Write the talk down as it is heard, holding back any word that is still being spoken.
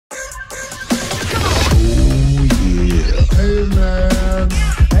man.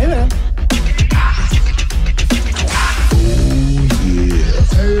 Hey, man.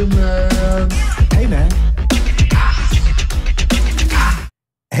 Hey, man. Hey, man.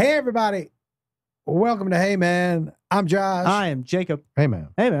 Hey, everybody. Welcome to Hey, Man. I'm Josh. I am Jacob. Hey, man.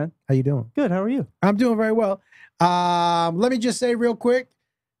 Hey, man. How you doing? Good. How are you? I'm doing very well. Let me just say real quick.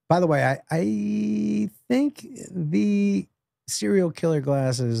 By the way, I think the serial killer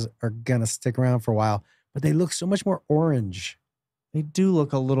glasses are going to stick around for a while, but they look so much more orange. They do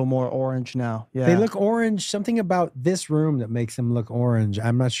look a little more orange now. Yeah. They look orange. Something about this room that makes them look orange.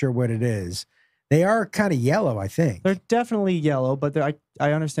 I'm not sure what it is. They are kind of yellow, I think. They're definitely yellow, but I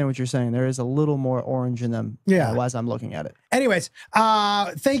understand what you're saying. There is a little more orange in them. Yeah. As I'm looking at it. Anyways,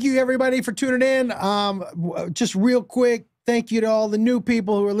 thank you everybody for tuning in. Just real quick, thank you to all the new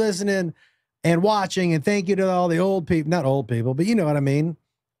people who are listening and watching, and thank you to all the old people, not old people, but you know what I mean,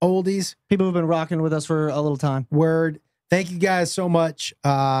 oldies. People who've been rocking with us for a little time. Word. Thank you guys so much.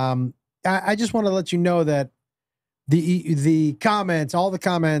 I just want to let you know that the comments, all the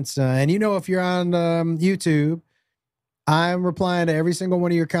comments, and you know if you're on YouTube, I'm replying to every single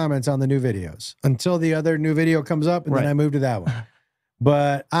one of your comments on the new videos until the other new video comes up, and then I move to that one.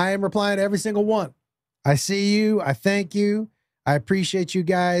 But I am replying to every single one. I see you. I thank you. I appreciate you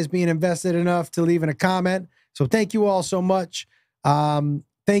guys being invested enough to leaving a comment. So thank you all so much. Thank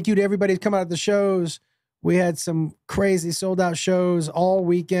you to everybody who's come out of the shows. We had some crazy sold out shows all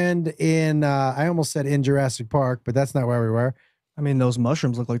weekend in, I almost said in Jurassic Park, but that's not where we were. I mean, those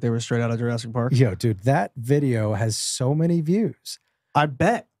mushrooms look like they were straight out of Jurassic Park. Yo, dude, that video has so many views. I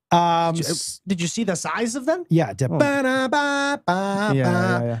bet. Did you see the size of them? Yeah.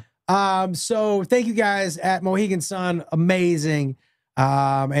 Yeah. So thank you guys at Mohegan Sun. Amazing.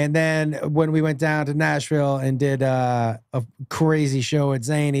 And then when we went down to Nashville and did a crazy show at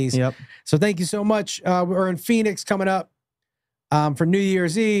Zany's. Yep. So thank you so much. We're in Phoenix coming up for New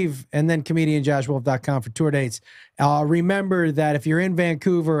Year's Eve, and then comedianjoshwolf.com for tour dates. Remember that if you're in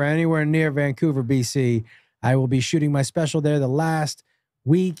Vancouver or anywhere near Vancouver, BC, I will be shooting my special there the last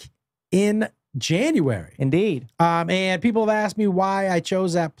week in January. Indeed. And people have asked me why I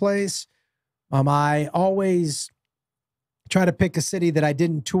chose that place. I always try to pick a city that I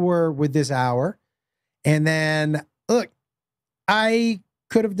didn't tour with this hour. And then, look, I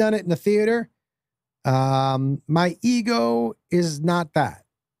could have done it in the theater. My ego is not that.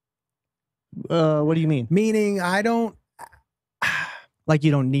 What do you mean? Meaning I don't... Like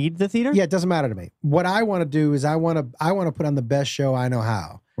you don't need the theater? Yeah, it doesn't matter to me. What I want to do is I want to put on the best show I know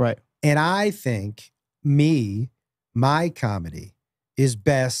how. Right. And I think my comedy is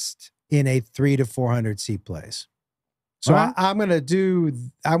best in a 300 to 400 seat place. So I want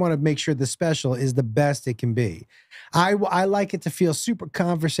to make sure the special is the best it can be. I like it to feel super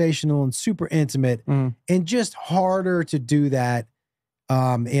conversational and super intimate and just harder to do that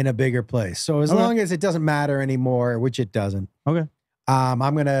in a bigger place. So as long as it doesn't matter anymore, which it doesn't. Okay. I'm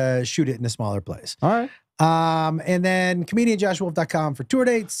going to shoot it in a smaller place. All right. And then comedianjoshwolf.com for tour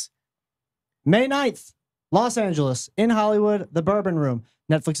dates. May 9th, Los Angeles, in Hollywood, the Bourbon Room.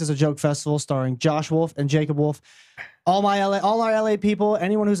 Netflix is a joke festival starring Josh Wolf and Jacob Wolf. All our LA people,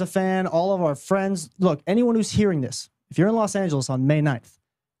 anyone who's a fan, all of our friends. Look, anyone who's hearing this, if you're in Los Angeles on May 9th,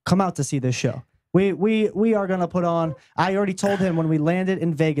 come out to see this show. We are going to put on, I already told him when we landed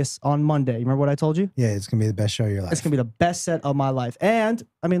in Vegas on Monday. You remember what I told you? Yeah, it's going to be the best show of your life. It's going to be the best set of my life. And,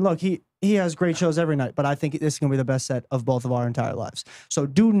 I mean, look, he has great shows every night, but I think this is going to be the best set of both of our entire lives. So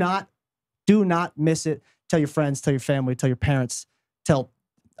do not miss it. Tell your friends, tell your family, tell your parents, tell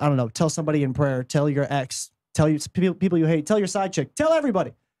somebody in prayer, tell your ex, tell you people you hate, tell your side chick, tell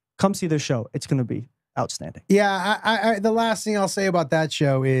everybody. Come see this show. It's going to be outstanding. Yeah, I the last thing I'll say about that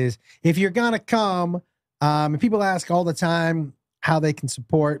show is if you're going to come, and people ask all the time how they can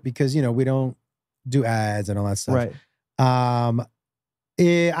support because, you know, we don't do ads and all that stuff. Right.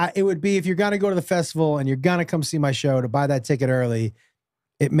 It would be if you're going to go to the festival and you're going to come see my show to buy that ticket early,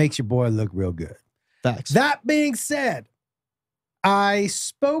 it makes your boy look real good. Facts. That being said, I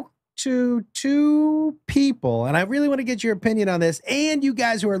spoke to two people, and I really want to get your opinion on this, and you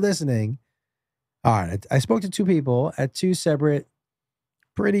guys who are listening. All right, I spoke to two people at two separate,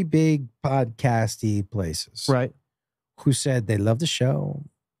 pretty big podcasty places. Right. Who said they love the show,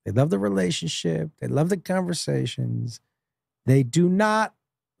 they love the relationship, they love the conversations. They do not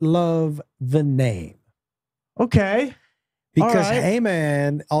love the name. Okay. Because, right. hey,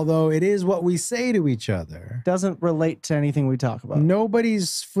 man, although it is what we say to each other, doesn't relate to anything we talk about.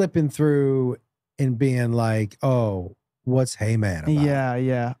 Nobody's flipping through and being like, oh, what's hey, man about?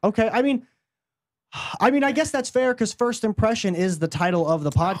 Yeah. Okay. I mean, I guess that's fair because First Impression is the title of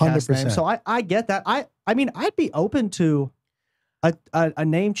the podcast 100%. name. So I get that. I mean, I'd be open to a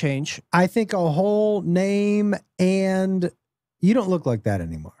name change. I think a whole name, and you don't look like that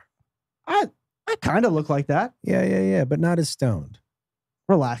anymore. I kind of look like that. Yeah, but not as stoned.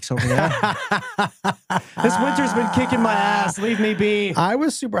 Relax over there. This winter's been kicking my ass. Leave me be. I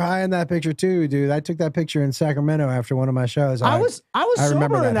was super high in that picture too, dude. I took that picture in Sacramento after one of my shows. I was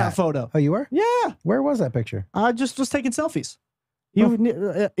remember sober in that hat. photo. Oh, you were? Yeah. Where was that picture? I just was taking selfies. Oh,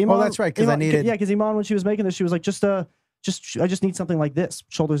 Iman, that's right, because I needed. Yeah, because Iman, when she was making this, she was like, I just need something like this,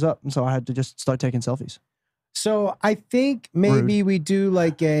 shoulders up, and so I had to just start taking selfies. So I think maybe we do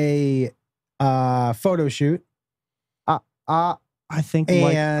like a photo shoot. I think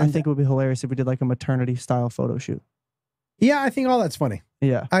it would be hilarious if we did like a maternity style photo shoot. Yeah, I think all that's funny.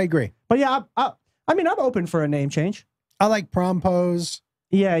 Yeah, I agree. But yeah, I mean, I'm open for a name change. I like prom pose.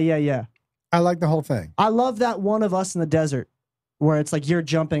 Yeah. I like the whole thing. I love that one of us in the desert where it's like you're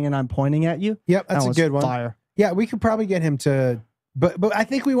jumping and I'm pointing at you. Yep, that's a good one. Fire. Yeah, we could probably get him to, but I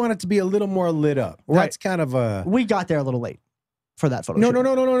think we want it to be a little more lit up. Right. That's kind of a. We got there a little late for that photo. No.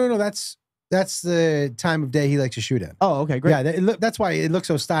 shoot. That's the time of day he likes to shoot in. Oh, okay, great. Yeah, that's why it looks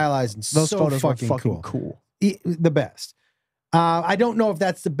so stylized and Those so photos fucking were fucking cool. cool. The best. I don't know if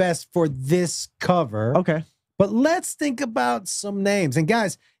that's the best for this cover. Okay. But let's think about some names. And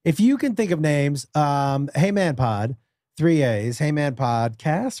guys, if you can think of names, Hey Man Pod, 3 A's, Hey Man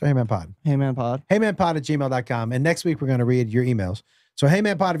Podcast or Hey Man Pod? Hey Man Pod. HeyManPod@gmail.com. And next week we're going to read your emails. So Hey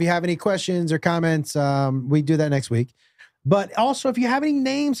Man Pod, if you have any questions or comments, we do that next week. But also if you have any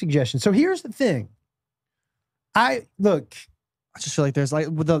name suggestions. So here's the thing. I just feel like there's like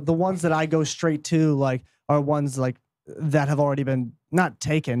the ones that I go straight to like are ones like that have already been not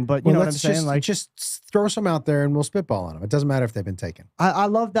taken, but you know what I'm saying? Like just throw some out there and we'll spitball on them. It doesn't matter if they've been taken. I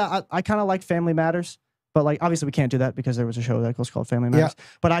love that. I kind of like Family Matters, but like obviously we can't do that because there was a show that was called Family Matters. Yeah.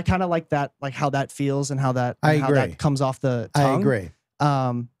 But I kind of like that, like how that feels and how that comes off the tongue. I agree.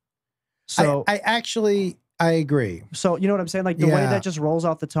 So I agree. So you know what I'm saying? Like the way that just rolls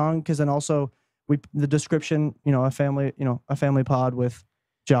off the tongue, because then also the description, a family pod with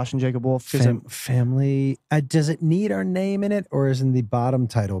Josh and Jacob Wolf. Family. Does it need our name in it, or is in the bottom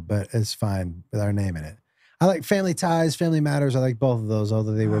title? But it's fine with our name in it. I like Family Ties, Family Matters. I like both of those,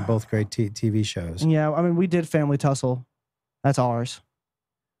 although they were both great TV shows. Yeah, I mean, we did Family Tussle. That's ours.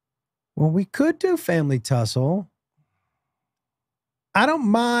 Well, we could do Family Tussle. I don't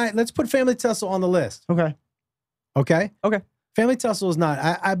mind. Let's put Family Tussle on the list. Okay. Family Tussle is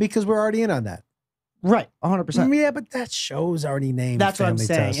not. Because we're already in on that. Right, 100%. Yeah, but that show's already named. That's Family what I'm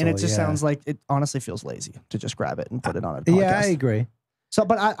saying, Tussle, and it just sounds like it honestly feels lazy to just grab it and put it on a podcast. Yeah, I agree. So,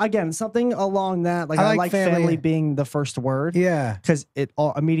 but again, something along that, like I like family being the first word. Yeah, because it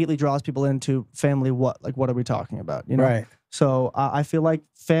all immediately draws people into family. What are we talking about? You know, right? So I feel like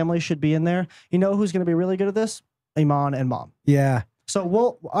family should be in there. You know who's going to be really good at this? Iman and Mom. Yeah.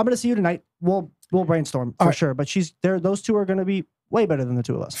 So I'm going to see you tonight. We'll brainstorm for sure. But she's there. Those two are going to be way better than the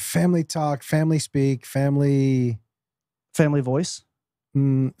two of us. Family talk, family speak, family voice.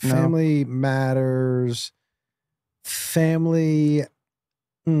 Family matters. Family.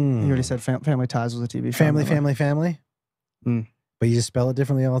 You already said Family Ties was a TV show. Family. But you just spell it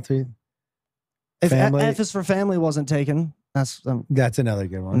differently all three. If F is for family wasn't taken, that's another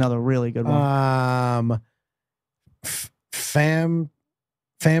good one. Another really good one. Family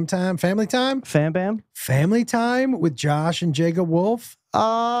time Family Time with Josh and Jacob Wolf.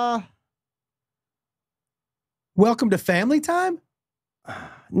 Welcome to Family Time.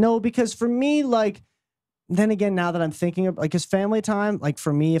 No, because for me, like, then again, now that I'm thinking of, like, because Family Time, like,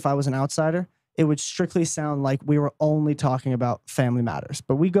 for me, if I was an outsider, it would strictly sound like we were only talking about family matters,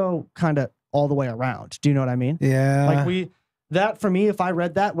 but we go kind of all the way around. Do you know what I mean? Yeah. Like that for me, if I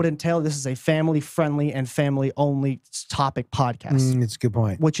read that, would entail this is a family friendly and family only topic podcast. It's a good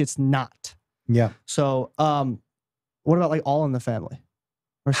point. Which it's not. Yeah. So, what about like All in the Family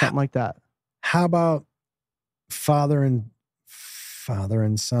or something like that? How about father and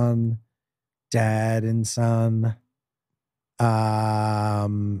son, dad and son?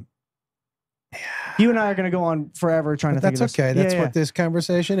 You and I are going to go on forever trying to think of this. That's okay. That's what this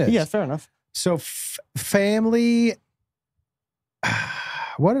conversation is. Yeah, fair enough. So family,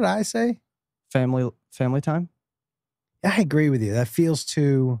 what did I say? Family time? I agree with you. That feels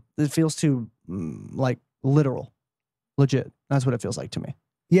too... It feels too, like, literal. Legit. That's what it feels like to me.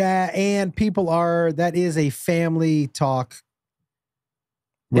 Yeah, and that is a family talk.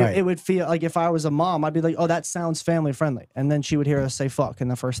 Right. It would feel like if I was a mom, I'd be like, oh, that sounds family friendly. And then she would hear us say fuck in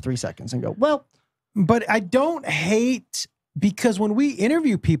the first 3 seconds and go, well... But I don't hate... Because when we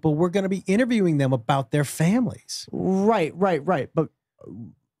interview people, we're going to be interviewing them about their families. Right. But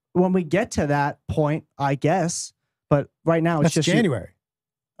when we get to that point, I guess, But right now it's That's just you- January.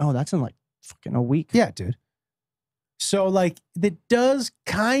 Oh, that's in like fucking a week. Yeah, dude. So like it does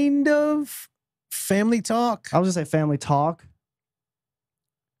kind of family talk. I was gonna say family talk,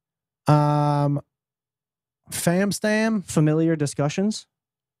 Fam stam. familiar discussions.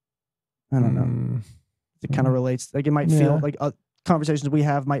 I don't know. It kind of relates. Like it might feel Yeah. like conversations we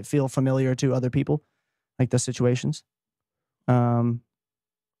have might feel familiar to other people, like the situations. I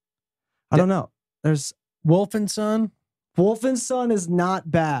don't know. There's Wolf and Son. Wolf and Son is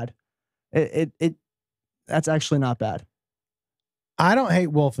not bad. It that's actually not bad. I don't hate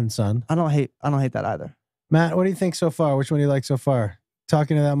Wolf and Son. I don't hate that either. Matt, what do you think so far? Which one do you like so far?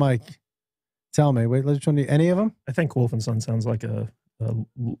 Talking to that mic. Tell me. Wait, which one do you, any of them? I think Wolf and Son sounds like a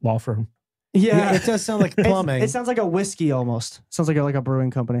law firm. Yeah, It does sound like plumbing. It sounds like a whiskey almost. Sounds like a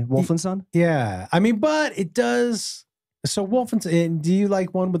brewing company. Wolf and Son. Yeah. I mean, but it does. So Wolf and Son, do you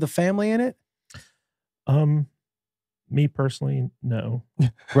like one with a family in it? Me personally, no.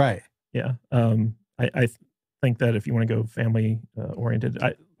 Right. Yeah. I think that if you want to go family oriented,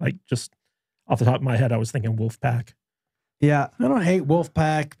 I like just off the top of my head, I was thinking Wolfpack. Yeah, I don't hate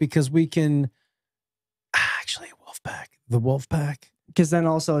Wolfpack because we can actually the Wolfpack. because then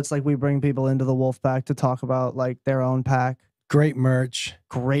also it's like we bring people into the Wolf Pack to talk about like their own pack. Great merch.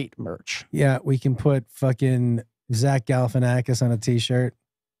 Great merch. Yeah, we can put fucking Zach Galifianakis on a t-shirt.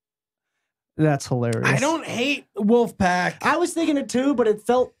 That's hilarious. I don't hate Wolfpack. I was thinking it too, but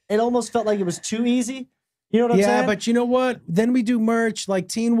it almost felt like it was too easy. You know what I'm Yeah, saying? but you know what? Then we do merch like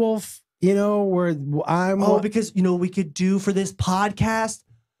Teen Wolf, you know, where I'm because you know what we could do for this podcast?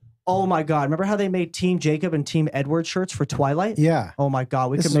 Oh my God. Remember how they made Team Jacob and Team Edward shirts for Twilight? yeah. Oh my God.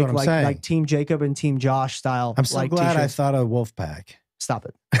 We This could is what make I'm saying. like Team Jacob and Team Josh style. I'm so like glad t-shirts. I thought of Wolfpack. Stop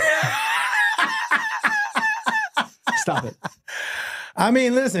it. Stop it. I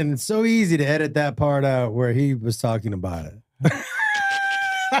mean, listen, it's so easy to edit that part out where he was talking about it.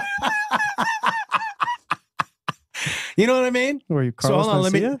 You know what I mean? Were you So Carlos hold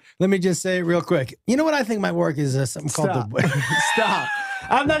on, Mencia? let me just say it real quick. You know what I think might work is something Stop. called the. Stop.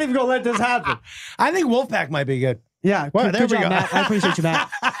 I'm not even going to let this happen. I think Wolfpack might be good. Yeah. Well, good there we job, go. Matt. I appreciate you,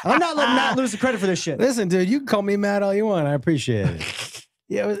 Matt. I'm not letting Matt lose the credit for this shit. Listen, dude, you can call me Matt all you want. I appreciate it.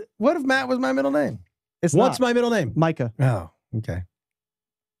 Yeah. What if Matt was my middle name? It's What's not. my middle name? Micah. Oh, okay.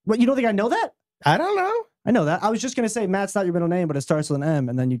 What, you don't think I know that? I don't know. I know that. I was just going to say Matt's not your middle name, but it starts with an M,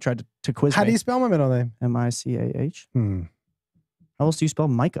 and then you tried to quiz How me. do you spell my middle name? M-I-C-A-H. Hmm. How else do you spell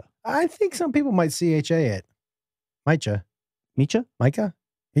Micah? I think some people might CHA it. Micha. Micha? Micah?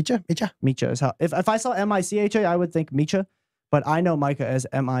 Micha? Micha? Micha is how. If I saw M-I-C-H-A, I would think Micha, but I know Micah as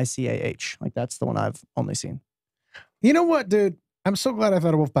M-I-C-A-H. Like that's the one I've only seen. You know what, dude? I'm so glad I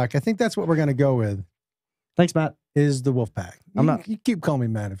thought of Wolfpack. I think that's what we're going to go with Thanks, Matt. is the Wolfpack. I'm not- You keep calling me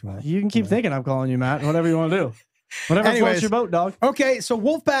Matt if you want. You can keep thinking I'm calling you Matt. Whatever you want to do. Whatever floats Anyways. your boat, dog. Okay, so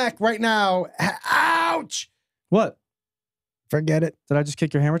Wolfpack right now. Ouch! What? Forget it. Did I just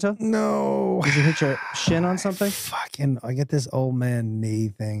kick your hammer toe? No. Did you hit your shin on something? Fucking, I get this old man knee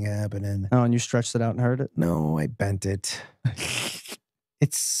thing happening. Oh, and you stretched it out and hurt it? No, I bent it.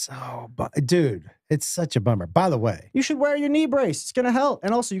 It's so, dude, it's such a bummer. By the way, You should wear your knee brace. It's going to help.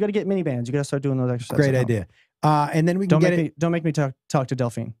 And also, you got to get mini bands. You got to start doing those exercises. great at home. idea. And then we can Don't get make it. me don't make me talk to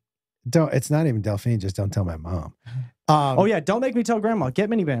Delphine. Don't. It's not even Delphine. Just don't tell my mom. Oh yeah, don't make me tell grandma. Get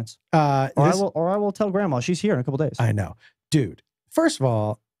mini bands. Or this- I will tell grandma. She's here in a couple days. I know, dude. First of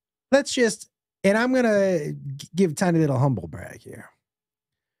all, let's just, and I'm gonna give a tiny little humble brag here.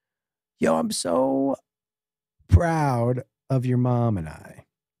 Yo, I'm so proud of your mom and I.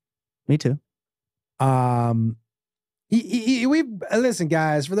 Me too. We listen,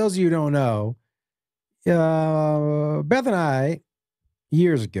 guys. For those of you who don't know, Beth and I,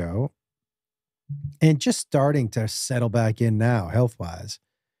 years ago, and just starting to settle back in now, health wise,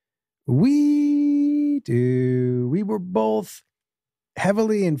 we were both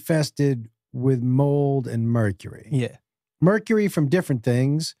heavily infested with mold and mercury. Yeah. Mercury from different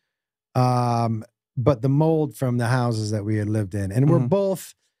things, but the mold from the houses that we had lived in, and we're Mhm.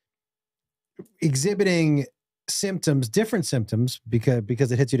 both exhibiting symptoms, different symptoms,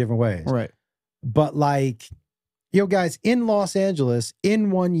 because it hits you different ways. Right. But like, yo, guys, in Los Angeles,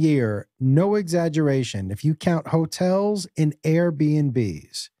 in 1 year, no exaggeration, if you count hotels and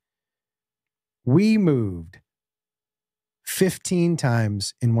Airbnbs, we moved 15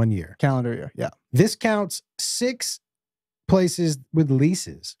 times in 1 year. Calendar year. Yeah. This counts 6 places with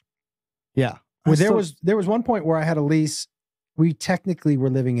leases. Yeah. Where there was one point where I had a lease. We technically were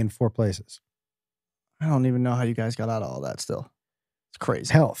living in 4 places. I don't even know how you guys got out of all that still. It's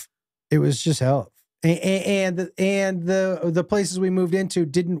crazy. Health. It was just health. And the places we moved into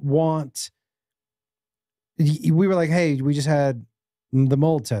didn't want we were like, hey, we just had the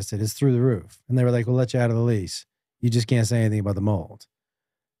mold tested. It's through the roof. And they were like, we'll let you out of the lease. You just can't say anything about the mold.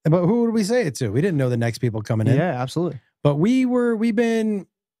 But who would we say it to? We didn't know the next people coming in. Yeah, absolutely. But we've been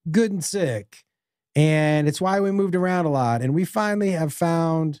good and sick. And it's why we moved around a lot. And we finally have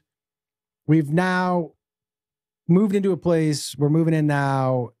found, we've now moved into a place, we're moving in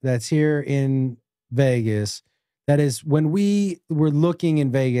now, that's here in Vegas. That is, when we were looking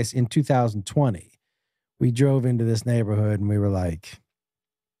in Vegas in 2020, we drove into this neighborhood and we were like,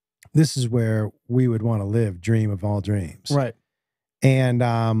 this is where we would want to live, dream of all dreams. Right.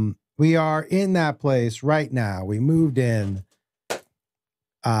 And we are in that place right now. We moved in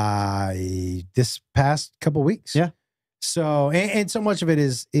this past couple weeks. Yeah. So, and so much of it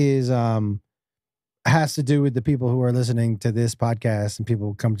is has to do with the people who are listening to this podcast and people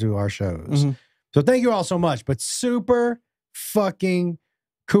who come to our shows. Mhm. So thank you all so much, but super fucking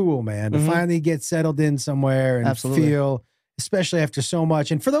cool, man, to Mhm. finally get settled in somewhere and Absolutely. feel, especially after so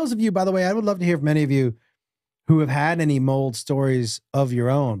much. And for those of you, by the way, I would love to hear from any of you who have had any mold stories of your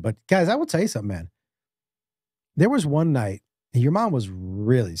own. But guys, I will tell you something, man. There was one night, and your mom was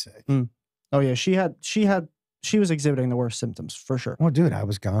really sick. Oh yeah, she was exhibiting the worst symptoms for sure. Well, dude, I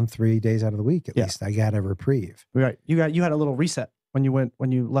was gone 3 days out of the week. At Yeah. least I got a reprieve. Right. You had a little reset when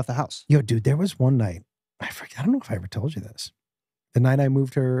you left the house. Yo, dude, there was one night. I don't know if I ever told you this. The night I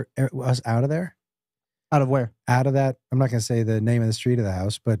moved us out of there, Out of where? out of that. I'm not going to say the name of the street of the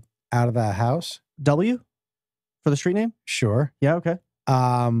house, but out of that house. W for the street name? Sure. Yeah, okay.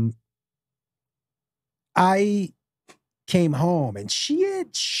 I came home and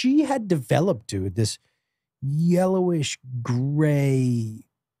she had developed, dude, this yellowish gray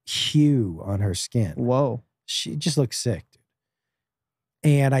hue on her skin. Whoa. She just looked sick, dude.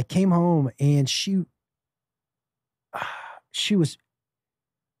 And I came home and she was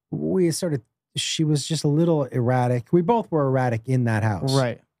just a little erratic. We both were erratic in that house.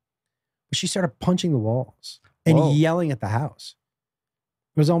 Right. But she started punching the walls and Whoa. yelling at the house.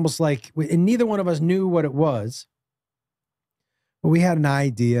 It was almost like, and neither one of us knew what it was, but we had an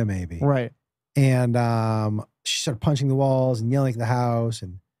idea maybe. Right. And she started punching the walls and yelling at the house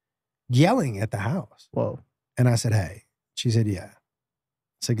and yelling at the house. Whoa. And I said, hey. She said, yeah.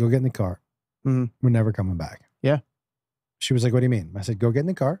 I said, go get in the car. Mhm. We're never coming back. Yeah. She was like, what do you mean? I said, go get in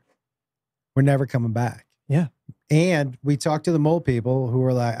the car. We're never coming back. Yeah. And we talked to the mold people who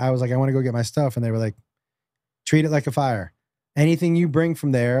were like, I was like, I want to go get my stuff. And they were like, treat it like a fire. Anything you bring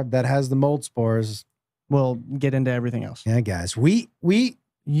from there that has the mold spores. We'll get into everything else. Yeah, guys,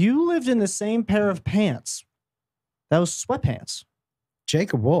 You lived in the same pair of pants. That was sweatpants.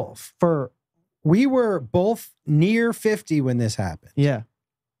 Jacob Wolf, For we were both near 50 when this happened. yeah.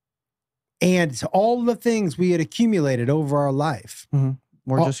 And it's all the things we had accumulated over our life.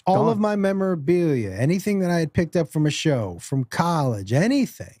 We're just all gone. of my memorabilia, anything that I had picked up from a show, from college,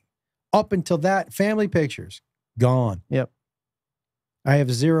 anything up until that, family pictures, gone. Yep. I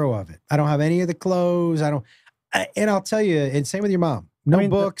have zero of it. I don't have any of the clothes. And I'll tell you, and same with your mom. No I mean,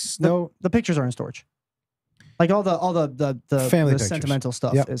 books, The pictures are in storage. Like all the Family the pictures. sentimental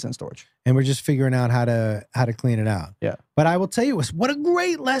stuff Yep. is in storage. and we're just figuring out how to clean it out. Yeah. But I will tell you, what a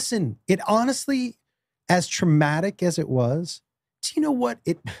great lesson. It honestly, as traumatic as it was, do you know what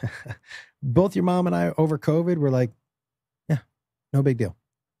it? Both your mom and I over COVID were like, yeah, no big deal.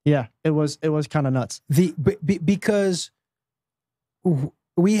 Yeah. It was kind of nuts. Because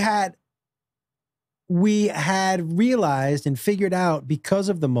we had realized and figured out, because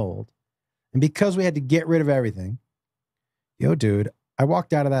of the mold and because we had to get rid of everything. Yo, dude, I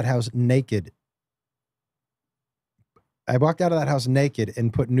walked out of that house naked.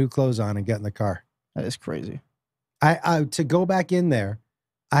 And put new clothes on and got in the car. That is crazy. I to go back in there,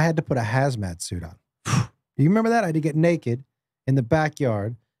 I had to put a hazmat suit on. You remember that? I had to get naked in the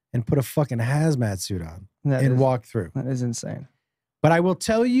backyard and put a fucking hazmat suit on and walk through. That is insane. But I will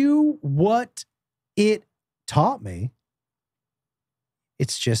tell you what it taught me.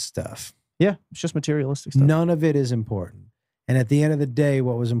 It's just stuff. Yeah. It's just materialistic stuff. None of it is important. And at the end of the day,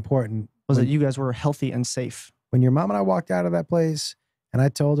 what was important Was that you guys were healthy and safe? when your mom and I walked out of that place and I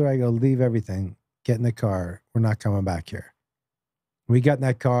told her, I go, leave everything, get in the car. We're not coming back here. We got in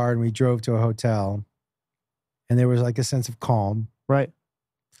that car and we drove to a hotel and there was like a sense of calm. Right.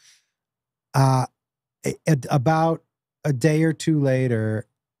 About a day or two later,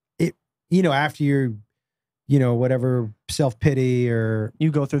 after your, whatever self-pity or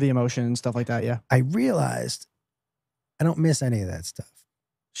You go through the emotion and stuff like that. Yeah. I realized I don't miss any of that stuff.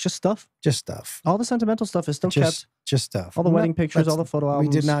 It's just stuff. Just stuff. All the sentimental stuff is still kept. Just stuff. All the wedding No, pictures, that's- all the photo We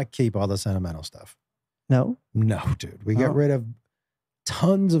albums. did not keep all the sentimental stuff. No. No, dude. We got Oh. rid of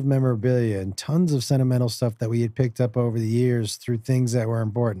tons of memorabilia and tons of sentimental stuff that we had picked up over the years through things that were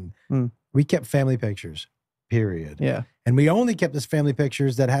important. We kept family pictures, period. Yeah. And we only kept this family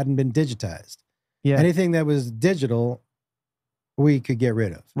pictures that hadn't been digitized. Yeah. Anything that was digital, we could get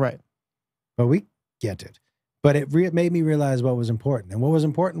rid of. Right. But we get it. But it made me realize what was important. And what was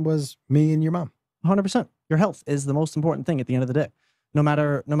important was me and your mom. 100%. Your health is the most important thing at the end of the day. No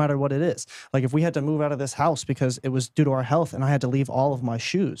matter what it is. Like if we had to move out of this house because it was due to our health and I had to leave all of my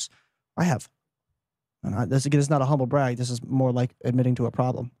shoes, this is not a humble brag. This is more like admitting to a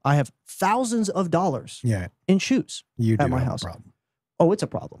problem. I have thousands of dollars in shoes You at do my have house. a problem. Oh, it's a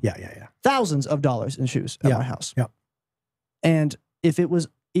problem. Yeah. Thousands of dollars in shoes at my house. Yeah. And if it was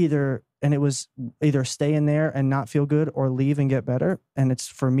either stay in there and not feel good or leave and get better, and it's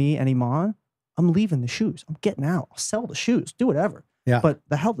for me and Iman, I'm leaving the shoes. I'm getting out. I'll sell the shoes. Do whatever. Yeah. But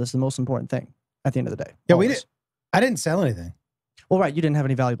the health is the most important thing at the end of the day. Yeah, Always. I didn't sell anything. Well, right. You didn't have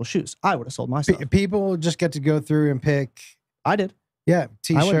any valuable shoes. I would have sold my stuff. People just get to go through and pick. I did. Yeah,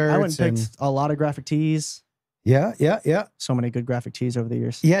 t-shirts. I went and picked a lot of graphic tees. Yeah. So many good graphic tees over the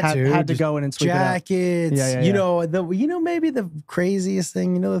years. Yeah, dude. Had to go in and sweep jackets. it out. Yeah. You know, maybe the craziest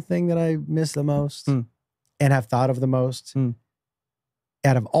thing. You know, the thing that I miss the most and have thought of the most.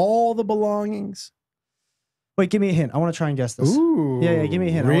 Out of all the belongings. Wait, give me a hint. I want to try and guess this. Ooh. Yeah. Give me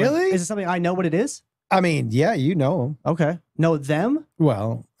a hint. Really? Is it something I know what it is? I mean, yeah, you know them. Okay. Know them?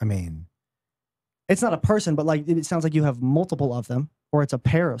 Well, I mean, it's not a person, but like it sounds like you have multiple of them, or it's a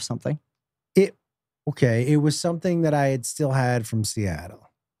pair of something. It was something that I had still had from Seattle.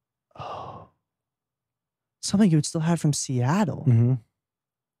 Oh. Something you had still had from Seattle. Mm-hmm.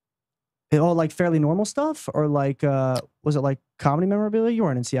 Like fairly normal stuff? Or like was it like comedy memorabilia? You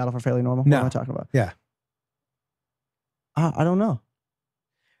weren't in Seattle for fairly normal? No. What am I talking about? Yeah. I don't know.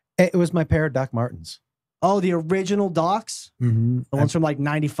 It was my pair of Doc Martens. Oh, the original Docs? Mm-hmm. The ones from like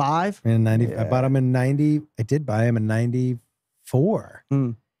 95? In 90, Yeah. I bought them in 90. I did buy them in 94.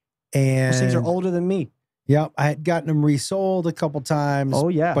 Mm. And Those things are older than me. Yep, I had gotten them resold a couple times. Oh,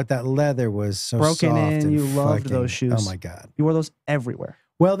 yeah. But that leather was so Broken soft in, and you loved fucking- those shoes. Oh my God. You wore those everywhere.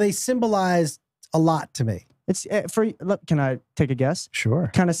 Well, they symbolized a lot to me. It's can I take a guess?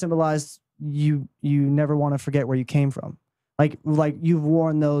 Sure. Kind of symbolized you never want to forget where you came from. Like you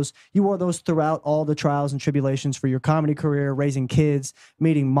wore those throughout all the trials and tribulations for your comedy career, raising kids,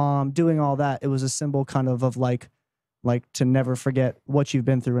 meeting mom, doing all that. It was a symbol kind of like to never forget what you've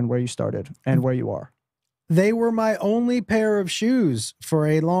been through and where you started and where you are. They were my only pair of shoes for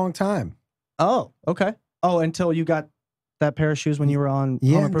a long time. Oh, okay. Oh, until you got that pair of shoes when you were on Home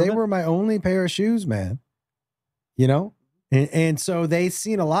Yeah, they Improvement? were my only pair of shoes, man. You know? And so they've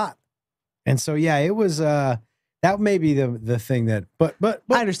seen a lot. And so, yeah, it was, that may be the thing that, but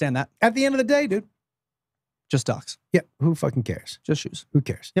I understand that. at the end of the day, dude, Just Docs. yeah, who fucking cares? Just shoes. Who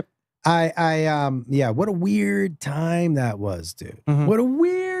cares? Yep. Yeah, what a weird time that was, dude. Mhm. What a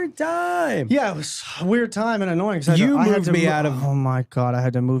weird time. Yeah, it was a weird time and annoying. 'Cause You I had moved to me out of- Oh my God, I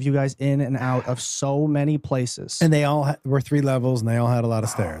had to move you guys in and out of so many places. And they all were 3 levels and they all had a lot of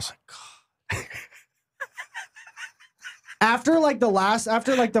stairs. After I don't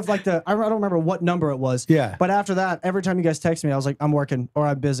remember what number it was. Yeah. But after that, every time you guys text me, I was like, I'm working or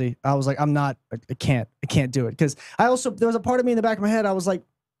I'm busy. I was like, I can't do it. Because there was a part of me in the back of my head, I was like,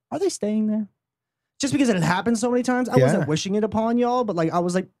 are they staying there? Just because it had happened so many times. I Yeah. wasn't wishing it upon y'all, but like I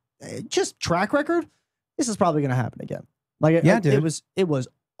was like, just track record. This is probably gonna happen again. Like Yeah, it dude. was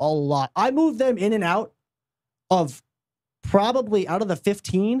a lot. I moved them in and out of probably out of the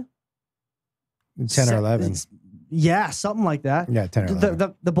 15. 10 or 11. Yeah, something like that. Yeah, 10 or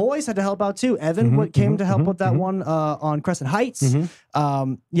 11. The boys had to help out too. Evan Mhm, came to help mhm, with that mhm. one on Crescent Heights.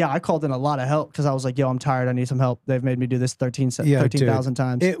 Mhm. Yeah, I called in a lot of help because I was like, yo, I'm tired. I need some help. They've made me do this 13,000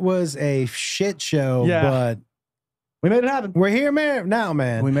 times. It was a shit show, Yeah. but We made it happen. we're here now,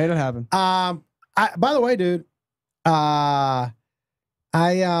 man. We made it happen. By the way, dude, I'm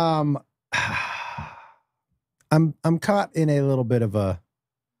caught in a little bit of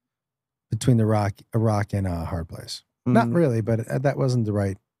between a rock and a hard place. Not Mm, really, but that wasn't the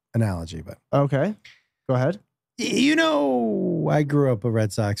right analogy. But Okay. Go ahead. you know, I grew up a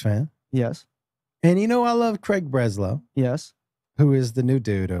Red Sox fan, Yes. and you know I love Craig Breslow, Yes. who is the new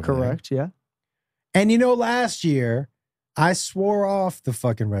dude over there. Correct. Yeah. And you know, last year I swore off the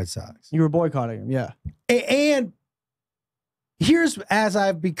fucking Red Sox. You were boycotting him. Yeah. And here's, as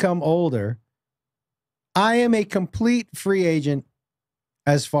I've become older, I am a complete free agent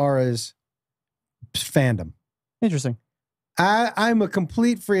as far as fandom. Interesting. I'm a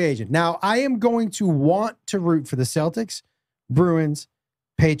complete free agent. Now, I am going to want to root for the Celtics, Bruins,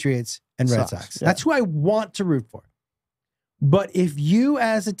 Patriots, and Red Sox, Sox. yeah. That's who I want to root for. But if you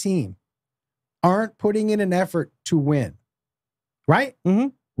as a team aren't putting in an effort to win, right? Mm-hmm.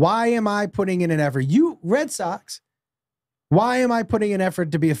 Why am I putting in an effort? You Red Sox, why am I putting an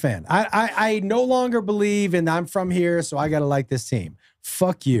effort to be a fan? I no longer believe in I'm from here, so I got to like this team.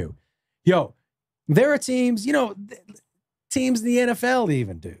 Fuck you. Yo, there are teams, teams in the NFL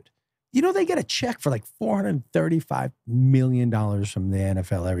even, dude. They get a check for like $435 million from the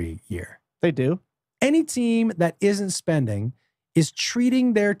NFL every year. They do. Any team that isn't spending is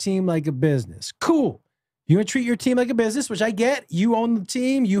treating their team like a business. Cool. You want to treat your team like a business, which I get. You own the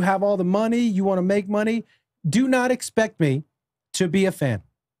team. You have all the money. You want to make money. Do not expect me to be a fan.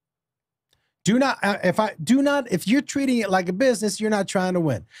 If you're treating it like a business, you're not trying to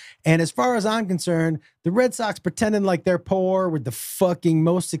win. And as far as I'm concerned, the Red Sox pretending like they're poor with the fucking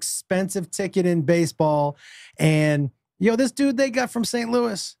most expensive ticket in baseball. And, this dude they got from St.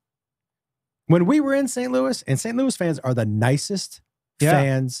 Louis. When we were in St. Louis, and St. Louis fans are the nicest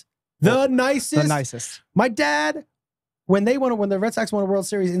fans. The nicest. The nicest. My dad, when the Red Sox won a World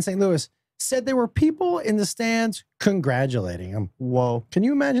Series in St. Louis, said there were people in the stands congratulating him. Whoa. Can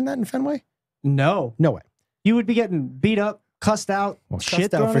you imagine that in Fenway? No. No way. You would be getting beat up, cussed out, shit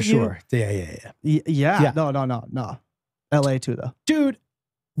Cussed out thrown for at you. sure. Yeah. Yeah. No. LA too, though. Dude,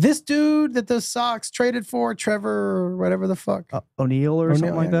 this dude that the Sox traded for, Trevor, whatever the fuck. O'Neal or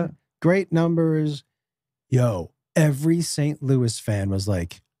something like that. Great numbers. Yo, every St. Louis fan was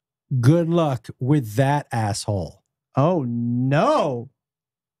like, good luck with that asshole. Oh, no.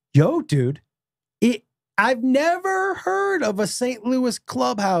 Yo, dude, I've never heard of a St. Louis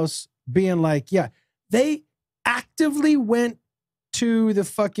clubhouse being like, yeah, they actively went to the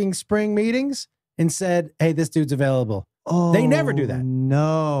fucking spring meetings and said, hey, this dude's available. Oh, they never do that.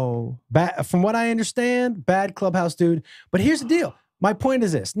 No. From what I understand, bad clubhouse dude. But here's the deal. My point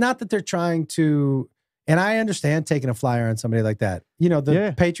is this, not that they're trying to, and I understand taking a flyer on somebody like that.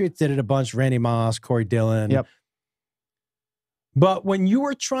 The Patriots did it a bunch, Randy Moss, Corey Dillon. Yep. But when you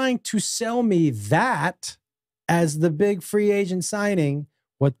are trying to sell me that as the big free agent signing,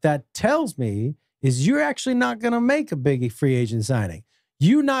 what that tells me is you're actually not going to make a big free agent signing.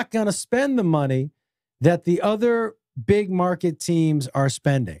 You're not going to spend the money that the other big market teams are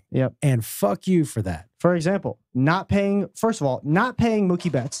spending. Yep. And fuck you for that. For example, not paying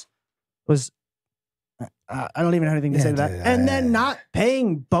Mookie Betts was, I don't even have anything to say to that. And then not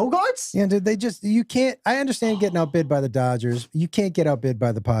paying Bogarts? Yeah, dude, you can't, I understand getting outbid by the Dodgers. You can't get outbid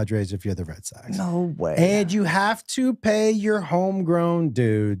by the Padres if you're the Red Sox. No way. And you have to pay your homegrown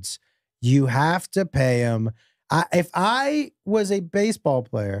dudes. You have to pay them. If I was a baseball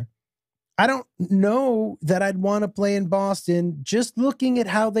player, I don't know that I'd want to play in Boston just looking at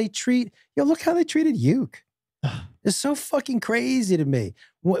how they look how they treated Uke. It's so fucking crazy to me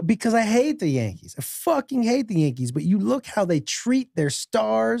because I hate the Yankees. I fucking hate the Yankees, but you look how they treat their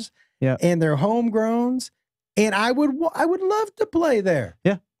stars and their homegrowns. And I would love to play there.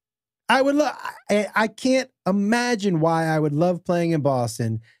 Yeah. I can't imagine why I would love playing in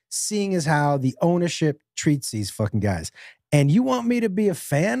Boston, seeing as how the ownership treats these fucking guys. And you want me to be a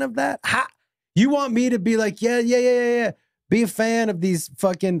fan of that? You want me to be like, yeah. Be a fan of these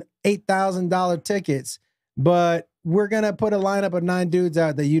fucking $8,000 tickets, but we're going to put a lineup of 9 dudes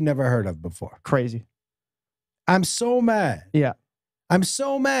out that you never heard of before. Crazy. I'm so mad. Yeah. I'm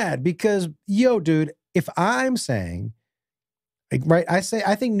so mad because, dude, if I'm saying, right, I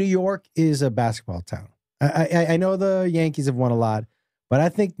think New York is a basketball town. I know the Yankees have won a lot, but I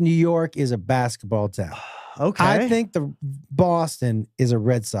think New York is a basketball town. Okay. I think the Boston is a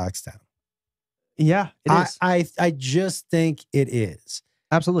Red Sox town. Yeah, it is. I just think it is.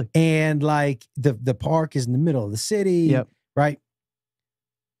 Absolutely. And like the park is in the middle of the city. Yep. Right.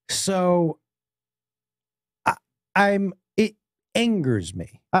 So it angers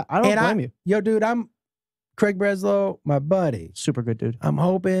me. I don't blame you. Yo, dude, I'm Craig Breslow, my buddy. Super good dude. I'm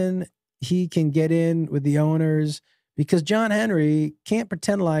hoping he can get in with the owners because John Henry can't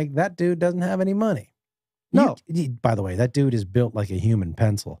pretend like that dude doesn't have any money. No. By the way, that dude is built like a human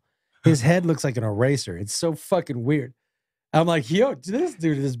pencil. His head looks like an eraser. It's so fucking weird. I'm like, yo, this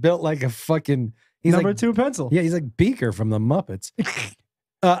dude is built like a fucking... He's number like, 2 pencil. Yeah, he's like Beaker from the Muppets.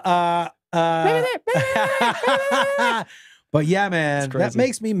 But yeah, man, that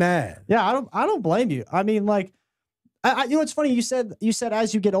makes me mad. Yeah, I don't blame you. I mean, like, it's funny. You said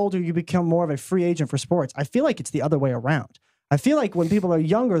as you get older, you become more of a free agent for sports. I feel like it's the other way around. I feel like when people are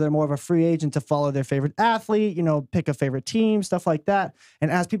younger, they're more of a free agent to follow their favorite athlete, pick a favorite team, stuff like that.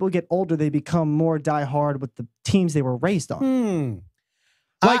 And as people get older, they become more diehard with the teams they were raised on.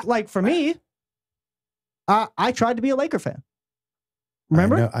 Like for me, I tried to be a Laker fan.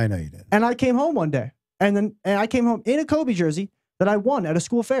 Remember? I know you did. And I came home one day And I came home in a Kobe jersey that I won at a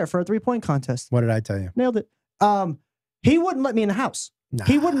school fair for a 3-point contest. What did I tell you? Nailed it. He wouldn't let me in the house. Nah.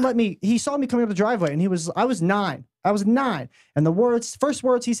 He wouldn't let me. He saw me coming up the driveway, and I was 9. I was 9, and the first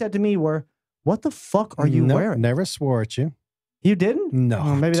words he said to me were, "What the fuck are you wearing?" Never swore at you. You didn't? No.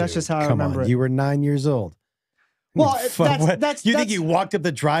 Oh, maybe that's dude, just how I come remember on. it. You were 9 years old. Well, What? You think you walked up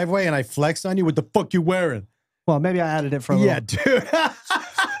the driveway and I flexed on you? What the fuck you wearing? Well, maybe I added it for a Yeah, little. dude.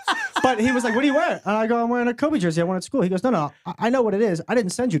 But he was like, "What are you wearing?" And I go, "I'm wearing a Kobe jersey. I won at school." He goes, "No, I know what it is. I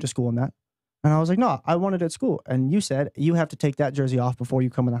didn't send you to school in that." And I was like, "No, I won it at school." And you said you have to take that jersey off before you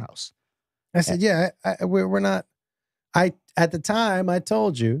come in the house. I said, yeah, we're not. At the time, I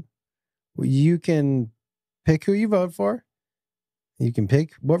told you, you can pick who you vote for. You can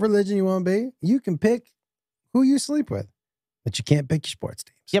pick what religion you want to be. You can pick who you sleep with, but you can't pick your sports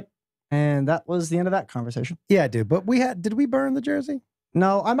teams. Yep. And that was the end of that conversation. Yeah, dude. But did we burn the jersey?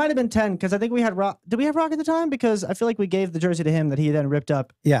 No, I might have been 10 because I think we had Rock. Did we have Rock at the time? Because I feel like we gave the jersey to him that he then ripped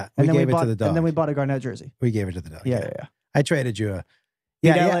up. Yeah, we gave it to the dog. And then we bought a Garnett jersey. We gave it to the dog. Yeah. I traded you a.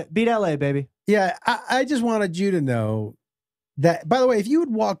 Beat LA, baby. Yeah, I just wanted you to know that. By the way, if you had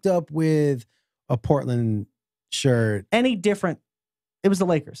walked up with a Portland shirt, Any different, it was the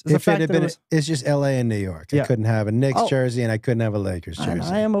Lakers. It's if it had been, it's just LA and New York. Yeah. I couldn't have a Knicks jersey and I couldn't have a Lakers jersey.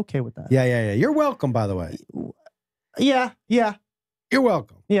 I am okay with that. Yeah. You're welcome, by the way. Yeah. You're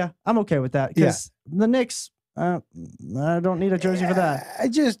welcome. Yeah, I'm okay with that because the Knicks, I don't need a jersey for that. I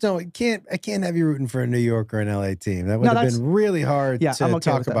just don't. I can't have you rooting for a New York or an LA team. That would have been really hard I'm to okay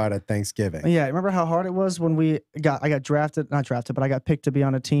talk with that. about at Thanksgiving. Yeah, remember how hard it was when I got drafted, not drafted, but I got picked to be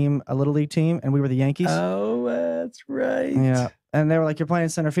on a little league team, and we were the Yankees. Oh, that's right. Yeah, and they were like, "You're playing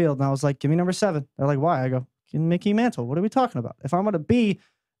center field," and I was like, "Give me number 7." They're like, "Why?" I go, "Mickey Mantle. What are we talking about? If I'm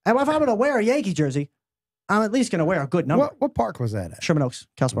gonna wear a Yankee jersey, I'm at least gonna wear a good number." What park was that at? Sherman Oaks,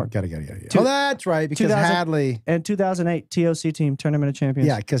 Cal Park. Got it. Oh, that's right. Because 2000 Hadley. And 2008 TOC team, Tournament of Champions.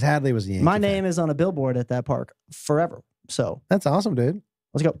 Yeah, because Hadley was the Yankee My fan. name is on a billboard at that park forever. So That's awesome, dude.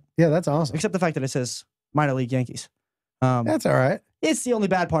 let's go. Yeah, that's awesome. Except the fact that it says minor league Yankees. That's all right. It's the only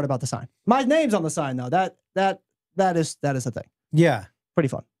bad part about the sign. My name's on the sign though. That is the thing. Yeah. Pretty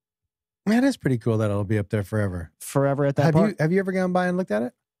fun. Man, it's pretty cool that it'll be up there forever. Forever at that park. Have you ever gone by and looked at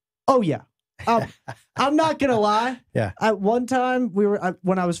it? Oh yeah. I'm not gonna lie. Yeah. At one time,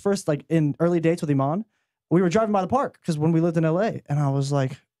 when I was first like in early dates with Maaan, we were driving by the park because when we lived in LA, and I was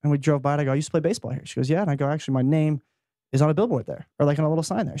like, and we drove by, and I go, "I used to play baseball here." She goes, "Yeah," and I go, "Actually, my name is on a billboard there, or like on a little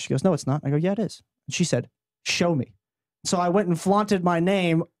sign there." She goes, "No, it's not." And I go, "Yeah, it is." And she said, "Show me." So I went and flaunted my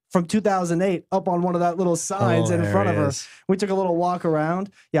name from 2008 up on one of that little signs in front of her. We took a little walk around.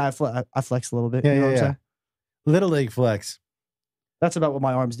 Yeah, I flexed a little bit. Yeah, you know what I'm yeah. saying? Little League flex. That's about what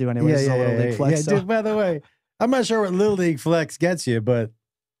my arms do anyway. This is a little league flex. Yeah, so. dude, by the way, I'm not sure what Little League flex gets you, but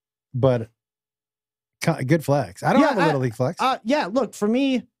good flex. I don't have a Little League flex. Yeah, look, for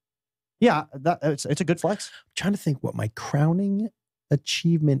me, yeah, it's a good flex. I'm trying to think what my crowning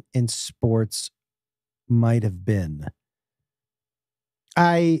achievement in sports might have been.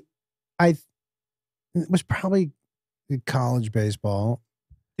 It was probably college baseball.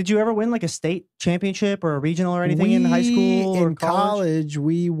 Did you ever win like a state championship or a regional or anything in high school or in college?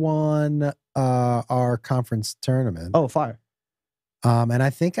 We won our conference tournament. Oh, fire. And I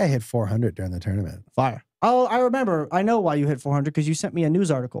think I hit 400 during the tournament. Fire. Oh, I remember. I know why you hit 400 because you sent me a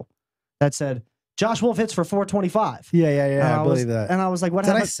news article that said Josh Wolf hits for 425. Yeah. I believe that. And I was like, what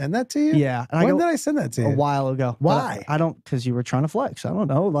Did happened? I send that to you? Yeah. And When did I send that to you? A while ago. Why? I don't, because you were trying to flex. I don't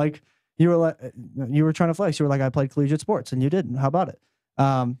know. Like you were trying to flex. You were like, I played collegiate sports and you didn't. How about it?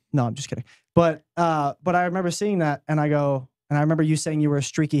 No, I'm just kidding. But I remember seeing that and I remember you saying you were a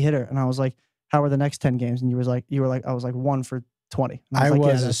streaky hitter. And I was like, how are the next 10 games? And you were like, I was like 1 for 20. And I was, like,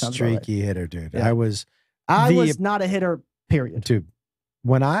 was yeah, a streaky hitter, dude. Yeah. I was not a hitter, period. Dude,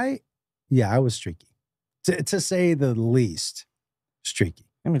 I was streaky. To say the least, streaky.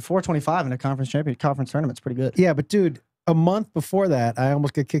 I mean, 425 in a conference tournament's pretty good. Yeah, but dude, a month before that, I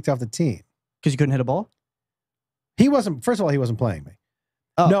almost got kicked off the team. Because you couldn't hit a ball? First of all, he wasn't playing me.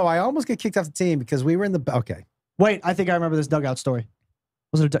 Oh. No, I almost got kicked off the team because we were in the, okay. Wait, I think I remember this dugout story.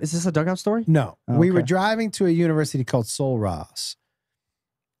 Is this a dugout story? No, Oh, we were okay. driving to a university called Sol Ross.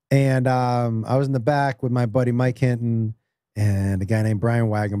 And I was in the back with my buddy Mike Hinton and a guy named Brian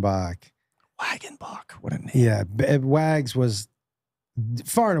Wagenbach. Wagenbach, what a name. Yeah, Wags was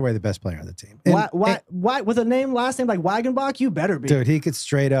far and away the best player on the team. And, Why with a last name like Wagenbach? You better be. dude, he could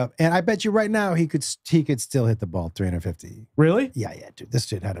straight up, and I bet you right now he could still hit the ball 350. Really? Yeah, dude, this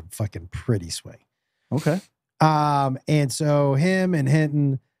dude had a fucking pretty swing. Okay. And so him and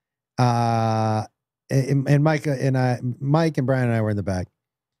Hinton, and Mike and Brian and I were in the back,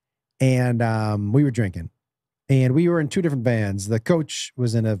 and we were drinking. And we were in two different vans. The coach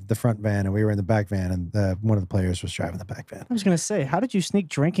was in the front van, and we were in the back van, and one of the players was driving the back van. I was going to say, how did you sneak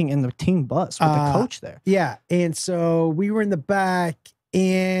drinking in the team bus with the coach there? Yeah, and so we were in the back,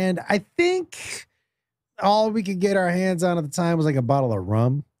 and I think all we could get our hands on at the time was like a bottle of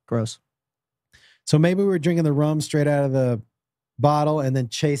rum. Gross. So maybe we were drinking the rum straight out of the bottle and then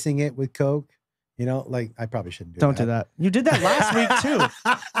chasing it with Coke. You know, like I probably shouldn't do that. Don't do that. You did that last week too.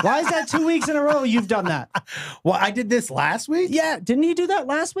 Why is that 2 weeks in a row you've done that? Well, I did this last week. Yeah, didn't he do that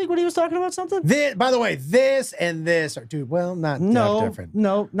last week when he was talking about something? By the way, this and this are, dude, well, not different.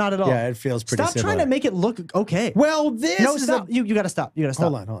 No, not at all. Yeah, it feels pretty Stop similar. trying to make it look okay. Well, this No, is stop. You got to stop. You got to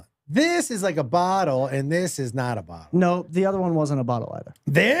stop. Hold on. This is like a bottle, and this is not a bottle. No, the other one wasn't a bottle either.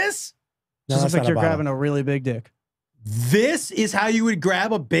 This? No, Just that's looks like not a you're bottle. grabbing a really big dick. This is how you would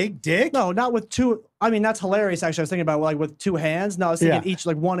grab a big dick? No, not with two. I mean, that's hilarious. Actually, I was thinking about like with two hands. No, I was thinking each,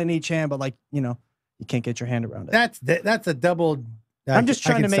 like one in each hand, but like, you know, you can't get your hand around it. That's a double. I'm just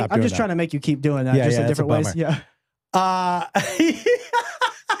trying to make you keep doing that, just in different ways. Yeah.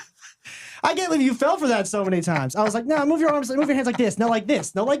 I can't believe you fell for that so many times. I was like, no, move your arms, move your hands like this, no like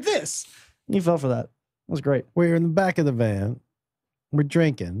this, no like this. You fell for that. It was great. We're in the back of the van. We're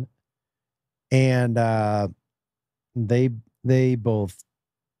drinking, and they both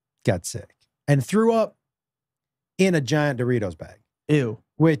got sick and threw up in a giant Doritos bag. Ew.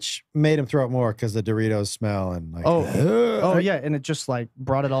 Which made him throw up more because the Doritos smell and like. Oh yeah, and it just like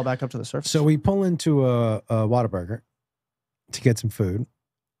brought it all back up to the surface. So we pull into a Whataburger to get some food,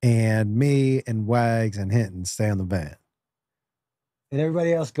 and me and Wags and Hinton stay on the van, and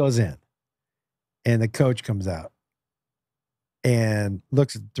everybody else goes in, and the coach comes out and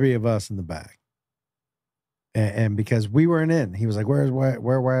looks at the three of us in the back, and because we weren't in, he was like, where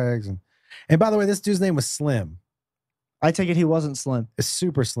Wags?" And by the way, this dude's name was Slim. I take it he wasn't slim. It's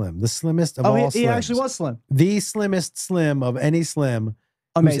super slim, the slimmest of Oh, all. he actually was slim. The slimmest slim of any slim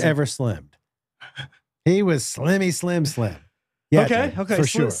Amazing. who's ever slimmed. He was slimmy slim. Yeah, okay, dude, okay. for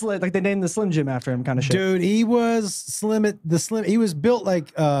sure. Like they named the Slim Jim after him, kind of shit. Dude, he was slim at the slim. He was built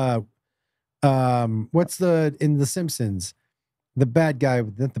like what's in The Simpsons? The bad guy,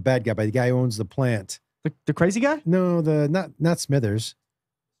 not the bad guy, but the guy who owns the plant. The crazy guy? No, not Smithers.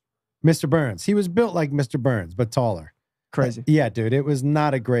 Mr. Burns. He was built like Mr. Burns, but taller. Crazy. Yeah, dude. It was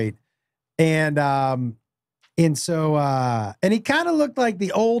not a great. And so and he kind of looked like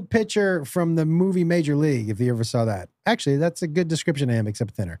the old pitcher from the movie Major League, if you ever saw that. Actually, that's a good description of him,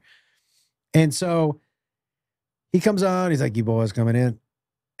 except thinner. And so he comes on, he's like, "You boys coming in?"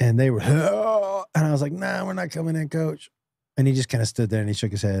 And they were, "Oh." And I was like, "Nah, we're not coming in, coach." And he just kind of stood there and he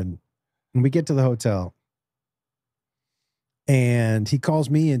shook his head. And we get to the hotel. And he calls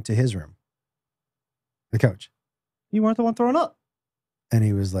me into his room. The coach. You weren't the one throwing up. And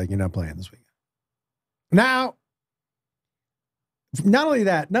he was like, "You're not playing this weekend." Now, not only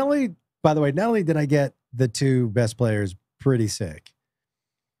did I get the two best players pretty sick.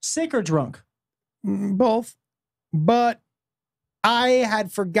 Sick or drunk? Both. But I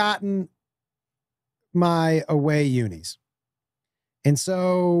had forgotten my away unis. And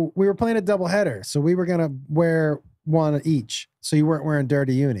so we were playing a doubleheader. So we were going to wear one each. So you weren't wearing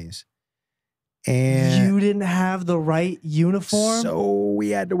dirty unis. And you didn't have the right uniform? So we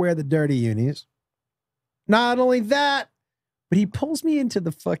had to wear the dirty unis. Not only that, but he pulls me into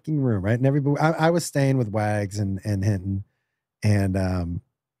the fucking room, right? And everybody, I was staying with Wags and Hinton. And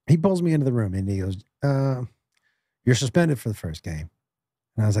he pulls me into the room and he goes, "You're suspended for the first game."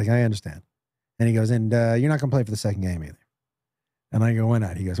 And I was like, "I understand." And he goes, "And you're not going to play for the second game either." And I go, "Why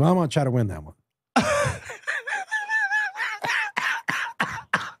not?" He goes, "Well, I'm going to try to win that one."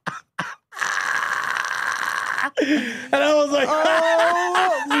 And I was like,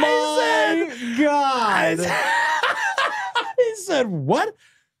 "Oh my God." He said, "What?"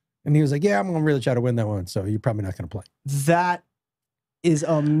 And he was like, "Yeah, I'm going to really try to win that one. So you're probably not going to play." That is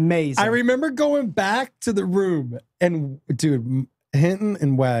amazing. I remember going back to the room and dude, Hinton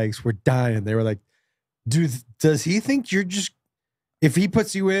and Wags were dying. They were like, "Dude, does he think you're just, if he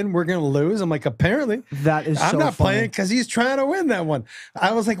puts you in, we're going to lose?" I'm like, "Apparently." That is I'm so not funny. playing because he's trying to win that one.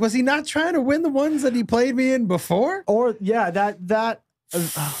 I was like, was he not trying to win the ones that he played me in before? Or yeah, that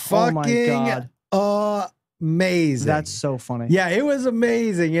oh my God. Amazing. That's so funny. Yeah, it was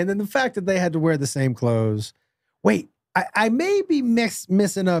amazing. And then the fact that they had to wear the same clothes. Wait, I may be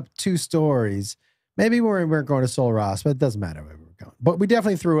missing up two stories. Maybe we weren't going to Sol Ross, but it doesn't matter where we were going. But we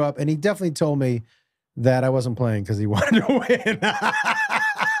definitely threw up, and he definitely told me that I wasn't playing because he wanted to win.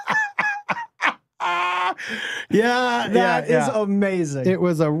 Yeah, that is amazing. It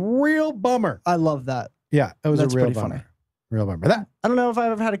was a real bummer. I love that. Yeah, it was That's a real pretty bummer. funny. Real bummer. That I don't know if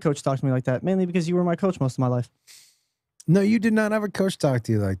I've ever had a coach talk to me like that, mainly because you were my coach most of my life. no, you did not have a coach talk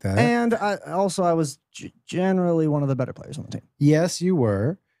to you like that. And I was generally one of the better players on the team. Yes, you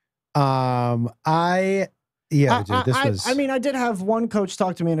were. Dude, this was. I mean, I did have one coach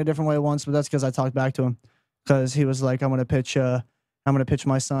talk to me in a different way once, but that's because I talked back to him because he was like, I'm going to pitch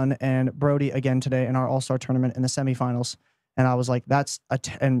my son and Brody again today in our All-Star tournament in the semifinals. And I was like,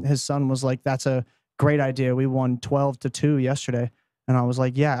 and his son was like, that's a great idea. We won 12-2 yesterday. And I was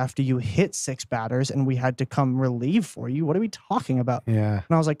like, yeah, after you hit 6 batters and we had to come relieve for you. What are we talking about? Yeah. And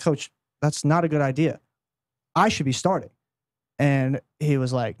I was like, Coach, that's not a good idea. I should be starting. And he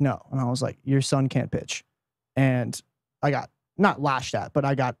was like, no. And I was like, your son can't pitch. And I got not lashed at, but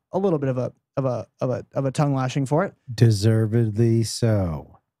I got a little bit of a tongue lashing for it. Deservedly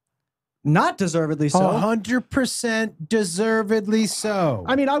so. Not deservedly so. 100% deservedly so.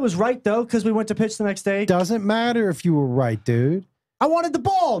 I mean, I was right though, because we went to pitch the next day. Doesn't matter if you were right, dude. I wanted the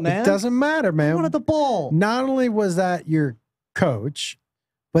ball, man. It doesn't matter, man. I wanted the ball. Not only was that your coach,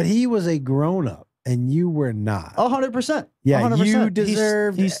 but he was a grown-up and you were not. 100%. Yeah, 100%. you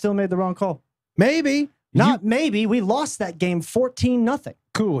deserved He still made the wrong call. Maybe. Maybe. We lost that game 14-0.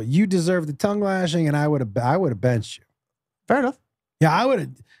 Cool. You deserve the tongue lashing, and I would have benched you. Fair enough. Yeah, I would have.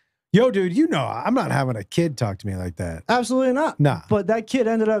 Yo, dude, you know I'm not having a kid talk to me like that. Absolutely not. Nah. But that kid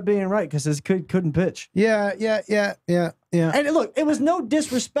ended up being right because his kid couldn't pitch. Yeah. And look, it was no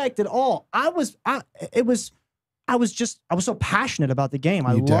disrespect at all. I was so passionate about the game.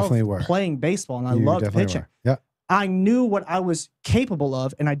 I definitely loved were. playing baseball and I You loved definitely pitching. were. Yeah. I knew what I was capable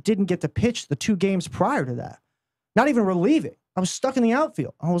of, and I didn't get to pitch the 2 games prior to that. Not even relieving. I was stuck in the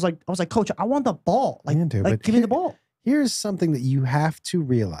outfield. I was like, Coach, I want the ball. Like, Yeah, dude, but give me the ball. Here's something that you have to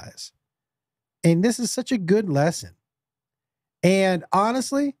realize. And this is such a good lesson. And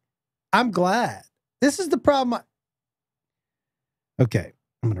honestly, I'm glad. This is the problem. Okay,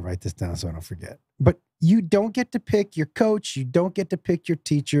 I'm going to write this down so I don't forget. But you don't get to pick your coach. You don't get to pick your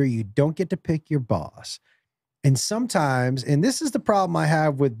teacher. You don't get to pick your boss. And sometimes, and this is the problem I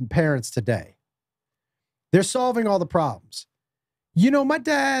have with parents today, they're solving all the problems. You know, my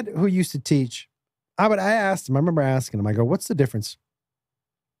dad, who used to teach, I asked him, I remember asking him, I go, what's the difference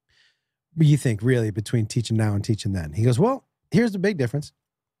you think really between teaching now and teaching then? He goes, well, here's the big difference.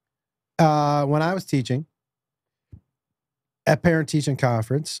 When I was teaching at parent-teaching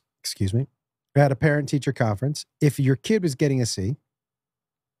conference, at a parent-teacher conference, if your kid was getting a C,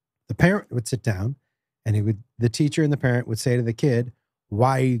 the parent would sit down and the teacher and the parent would say to the kid,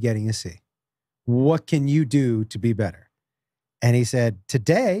 why are you getting a C? What can you do to be better? And he said,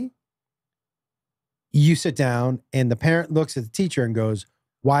 today, you sit down and the parent looks at the teacher and goes,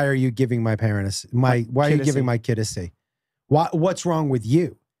 why are you giving my parent a C? Why are you giving my kid a C? What's wrong with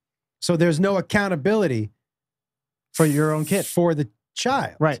you? So there's no accountability For your own kid. for the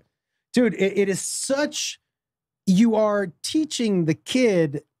child. Right. Dude, it is such, you are teaching the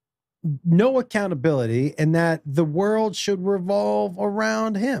kid no accountability and that the world should revolve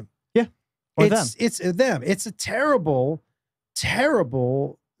around him. Yeah. Or them. It's them. It's a terrible,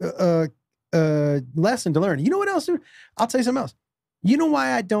 terrible lesson to learn. You know what else, dude? I'll tell you something else. You know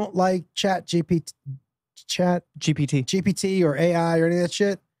why I don't like GPT or AI or any of that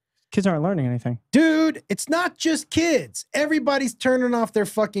shit? Kids aren't learning anything. Dude, it's not just kids. Everybody's turning off their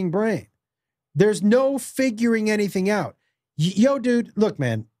fucking brain. There's no figuring anything out. Yo, dude, look,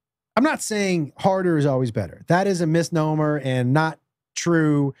 man, I'm not saying harder is always better. That is a misnomer and not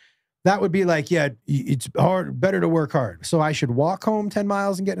true. That would be like, yeah, it's better to work hard. So I should walk home 10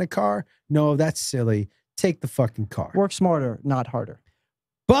 miles and get in a car? No, that's silly. Take the fucking car. Work smarter, not harder.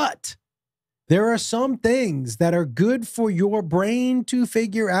 But there are some things that are good for your brain to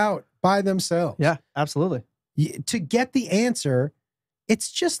figure out by themselves. Yeah, absolutely. To get the answer,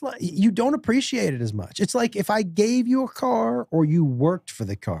 it's just like you don't appreciate it as much. It's like if I gave you a car or you worked for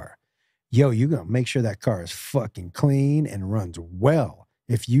the car, yo, you're going to make sure that car is fucking clean and runs well.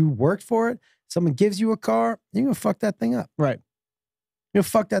 If you worked for it, someone gives you a car, you're going to fuck that thing up. Right. You'll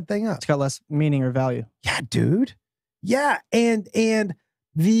fuck that thing up. It's got less meaning or value. Yeah, dude. Yeah. And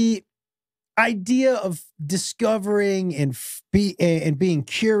the idea of discovering and being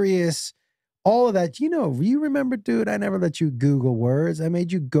curious, all of that, you remember, dude, I never let you Google words. I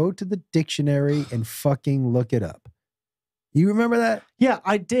made you go to the dictionary and fucking look it up. You remember that? Yeah,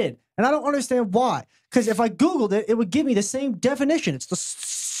 I did. And I don't understand why. Because if I Googled it, it would give me the same definition. It's the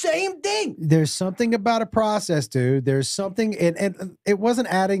same thing. There's something about a process, dude. There's something, and it wasn't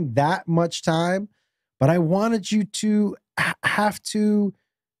adding that much time, but I wanted you to have to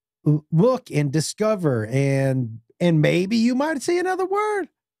look and discover, and maybe you might see another word.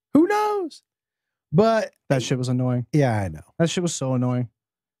 Who knows? But That shit was annoying. yeah, I know. That shit was so annoying.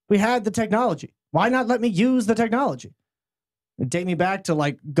 We had the technology. Why not let me use the technology? It'd take me back to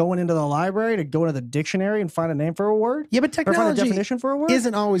like going into the library to go into the dictionary and find a name for a word. Yeah, but Or find a technology definition for a word.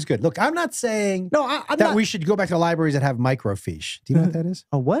 isn't always good. Look, I'm not saying No, I'm that not. we should go back to libraries that have microfiche. Do you know what that is?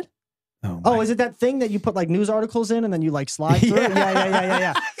 A what? Oh, is it that thing that you put like news articles in and then you like slide through? Yeah.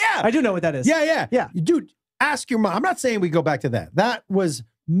 Yeah. yeah. I do know what that is. Yeah. Dude, ask your mom. I'm not saying we go back to that. That was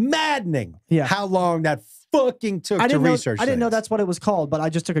maddening. Yeah. How long that fucking took to research. I didn't know things. that's what it was called, but I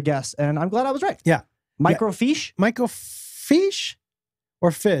just took a guess and I'm glad I was right. Yeah. Microfiche? Microfiche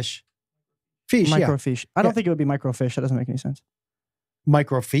or fish? Fiche, yeah. Microfiche. I don't Yeah. think it would be microfiche. That doesn't make any sense.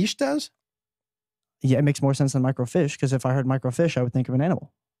 Microfiche does? Yeah, it makes more sense than microfiche because if I heard microfiche, I would think of an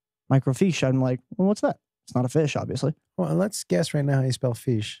animal. Microfiche, I'm like, well, what's that? It's not a fish, obviously. Well, let's guess right now how you spell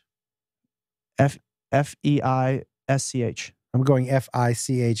fiche. F-E-I-S-C-H. I'm going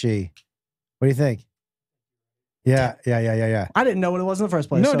F-I-C-H-E. What do you think? Yeah. I didn't know what it was in the first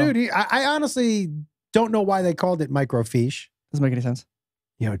place. No, so dude, I honestly don't know why they called it microfiche. doesn't make any sense.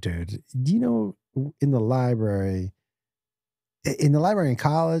 Yo, dude, do you know in the library in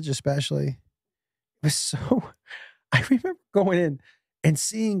college especially, it was so, I remember going in and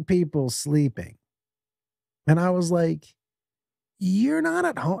seeing people sleeping. And I was like, you're not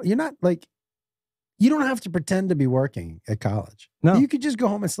at home. You're not like, you don't have to pretend to be working at college. No. You could just go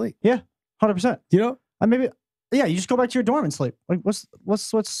home and sleep. 100%. You know? Yeah, you just go back to your dorm and sleep. Like,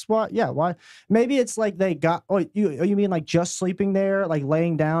 what? Yeah, why? Maybe it's like they got. Oh, you mean like just sleeping there, like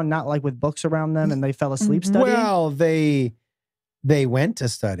laying down, not like with books around them, and they fell asleep studying? Well, they went to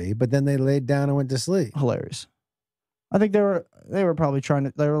study, but then they laid down and went to sleep. Hilarious. I think they were probably trying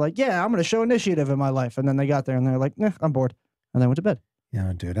to. They were like, yeah, I'm going to show initiative in my life, and then they got there and they're like, nah, I'm bored, and they went to bed.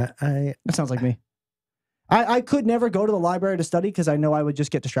 Yeah, dude, I That sounds like me. I could never go to the library to study because I know I would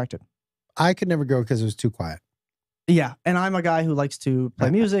just get distracted. could never go because it was too quiet. Yeah, and I'm a guy who likes to play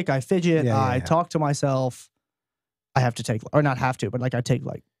music. I fidget. I Yeah. talk to myself. I have to take, or not have to, but like I take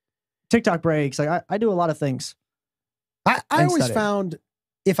like TikTok breaks. Like I do a lot of things. I And always study. found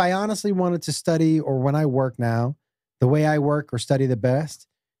if I honestly wanted to study or when I work now, the way I work or study the best,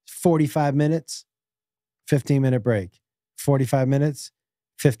 45 minutes, 15-minute break. 45 minutes,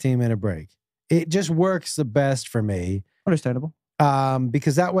 15-minute break. It just works the best for me. Understandable.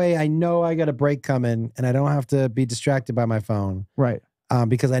 Because that way I know I got a break coming and I don't have to be distracted by my phone. Right.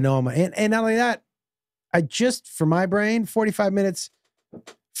 Because I know and not only that, I just, for my brain, 45 minutes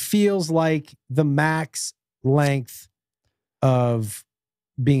feels like the max length of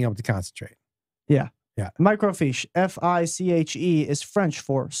being able to concentrate. Microfiche, F-I-C-H-E, is French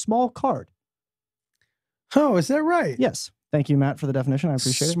for small card. Oh, is that right? Yes. Thank you, Matt, for the definition. I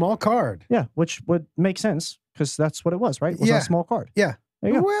appreciate it. Small card. Yeah, which would make sense because that's what it was, right? It was Yeah. a small card. Yeah.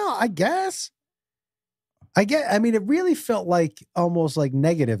 There you go. Well, I guess. I mean, it really felt like almost like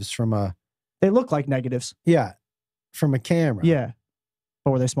negatives from a, They look like negatives. from a camera. Yeah.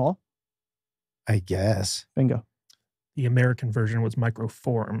 But were they small? I guess. Bingo. The American version was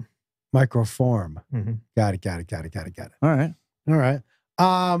microform. Microform. Mm-hmm. Got it. All right. All right.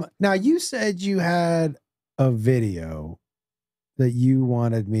 Now you said you had a video that you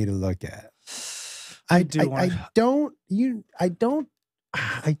wanted me to look at. I don't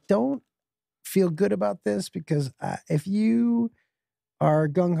feel good about this because if you are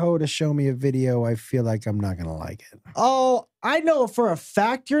gung-ho to show me a video, I feel like I'm not going to like it. Oh, I know for a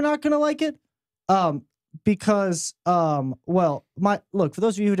fact you're not going to like it. Because, well, for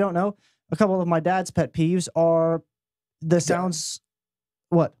those of you who don't know, a couple of my dad's pet peeves are the sounds.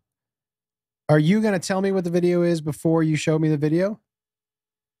 What? Are you going to tell me what the video is before you show me the video?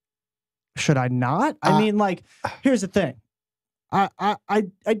 Should I not? I mean, like, here's the thing. I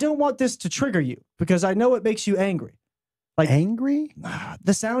don't want this to trigger you because I know it makes you angry. Like angry?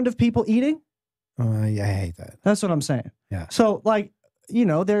 The sound of people eating. Oh, yeah, I hate that. That's what I'm saying. Yeah. So, like, you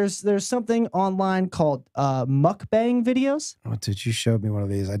know, there's something online called mukbang videos. Oh, dude, you showed me one of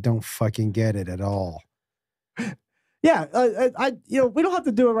these. I don't fucking get it at all. Yeah, we don't have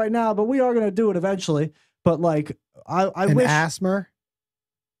to do it right now, but we are gonna do it eventually. But like, I An wish. asthma?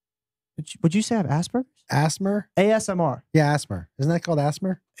 Would you say I have Asperger's? Asthma? ASMR. Yeah, asthma. Isn't that called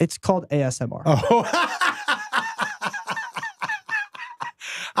asthma? It's called ASMR. Oh.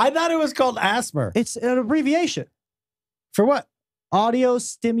 I thought it was called asthma. It's an abbreviation. For what? Audio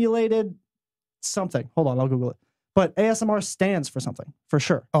stimulated something. Hold on, I'll Google it. But ASMR stands for something, for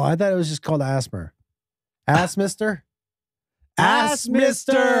sure. Oh, I thought it was just called asthma. Ass mister? Ass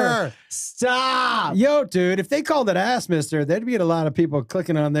Mister! Stop! Yo, dude, if they called it ass mister, there'd be a lot of people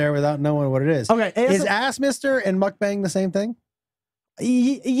clicking on there without knowing what it is. Okay, Is ass mister and mukbang the same thing?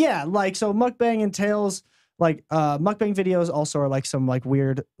 Yeah, like so mukbang entails like mukbang videos also are like some like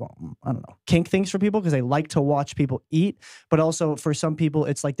weird I don't know kink things for people because they like to watch people eat, but also for some people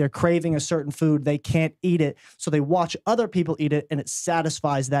it's like they're craving a certain food, they can't eat it, so they watch other people eat it and it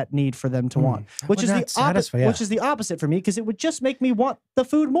satisfies that need for them to want, which is which is the opposite for me because it would just make me want the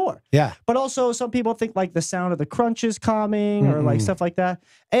food more. Yeah. But also some people think like the sound of the crunch is calming or like stuff like that.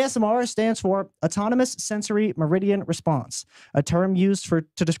 ASMR stands for Autonomous Sensory Meridian Response, a term used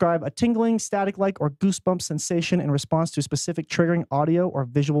to describe a tingling, static-like, or goosebump sensation in response to specific triggering audio or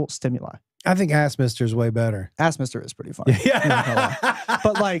visual stimuli. I think Ass Mister is way better. Ass Mister is pretty funny. Yeah.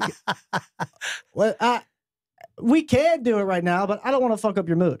 But like, well, we can do it right now, but I don't want to fuck up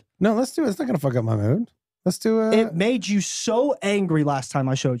your mood. No, let's do it. It's not going to fuck up my mood. Let's do it. It made you so angry last time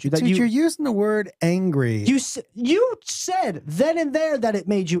I showed you that Dude, you're using the word angry. You said then and there that it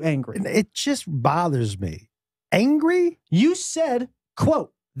made you angry. It just bothers me. Angry? You said,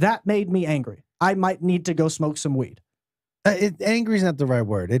 quote, that made me angry. I might need to go smoke some weed. Angry is not the right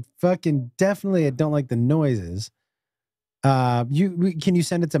word. It fucking definitely, I don't like the noises. Can you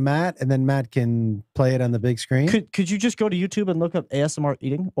send it to Matt and then Matt can play it on the big screen? Could you just go to YouTube and look up ASMR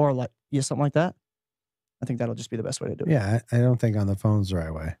eating or like something like that? I think that'll just be the best way to do it. Yeah, I don't think on the phone's the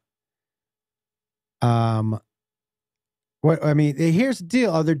right way. What I mean, here's the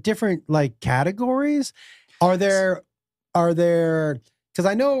deal. Are there different like categories? Are there because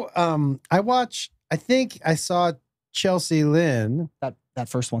I know I think I saw Chelsea Lynn. That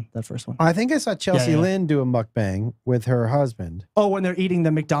first one. I think I saw Chelsea Lynn do a mukbang with her husband. Oh, when they're eating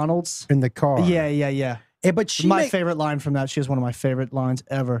the McDonald's? In the car. Yeah. But my favorite line from that, she has one of my favorite lines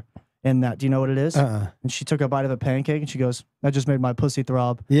ever in that. Do you know what it is? And she took a bite of a pancake and she goes, that just made my pussy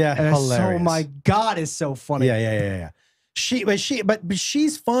throb. Yeah, and hilarious. Oh my God, it's so funny. Yeah. But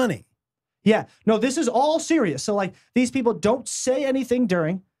she's funny. Yeah. No, this is all serious. So like these people don't say anything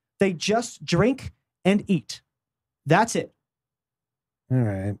during. They just drink and eat. That's it. All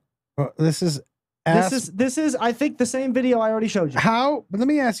right. Well, this is I think the same video I already showed you. But let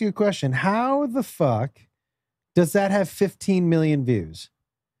me ask you a question. How the fuck does that have 15 million views?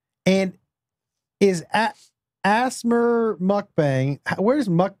 And is Asmer mukbang, where does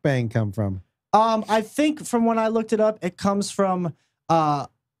mukbang come from? I think from when I looked it up, it comes from a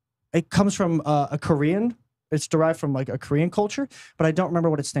Korean. It's derived from like a Korean culture, but I don't remember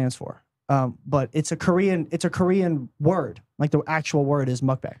what it stands for. But it's a Korean word. Like the actual word is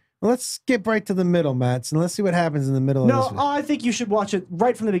mukbang. Well, let's skip right to the middle, Matt, and let's see what happens in the middle of this. No, I think you should watch it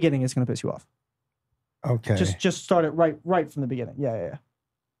right from the beginning. It's going to piss you off. Okay. Just start it right from the beginning. Yeah.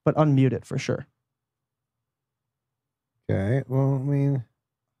 But unmute it for sure. Okay. Well, I mean,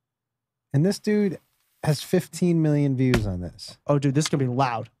 and this dude has 15 million views on this. Oh, dude, this is going to be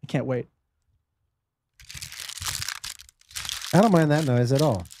loud. I can't wait. I don't mind that noise at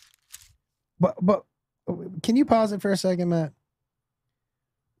all. But can you pause it for a second, Matt?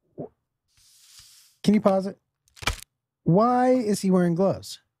 Can you pause it? Why is he wearing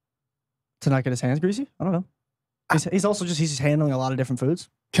gloves? To not get his hands greasy? I don't know. He's also just handling a lot of different foods.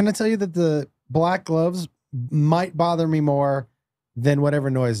 Can I tell you that the black gloves might bother me more than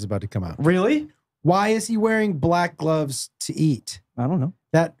whatever noise is about to come out? Really? Why is he wearing black gloves to eat? I don't know.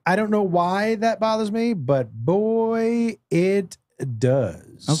 I don't know why that bothers me, but boy, it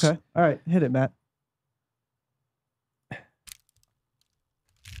does. Okay. All right. Hit it, Matt.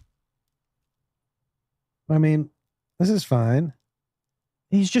 I mean, this is fine.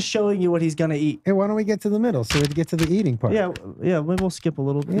 He's just showing you what he's gonna eat. Hey, why don't we get to the middle so we get to the eating part? Yeah. We'll skip a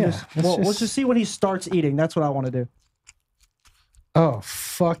little. Yeah. Let's just see when he starts eating. That's what I want to do. Oh,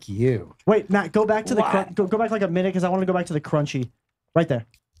 fuck you. Wait, Matt, go back to the go back like a minute because I want to go back to the crunchy. Right there.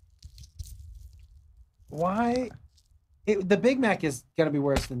 Why? The Big Mac is gonna be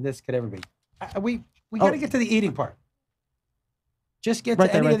worse than this could ever be. We gotta get to the eating part. Just get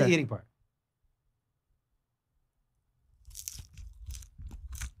to any of the eating part.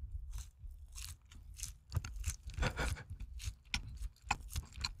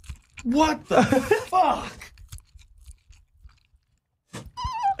 What the fuck?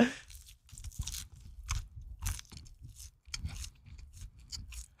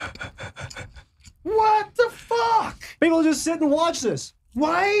 What the fuck? People just sit and watch this.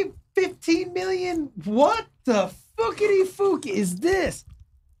 Why 15 million? What the fuckity fook is this?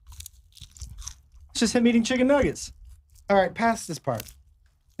 It's just him eating chicken nuggets. All right, pass this part.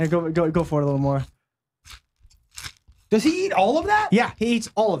 And go for it a little more. Does he eat all of that? Yeah, he eats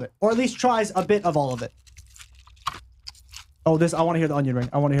all of it, or at least tries a bit of all of it. Oh, this! I want to hear the onion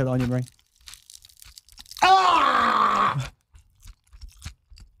ring. Ah!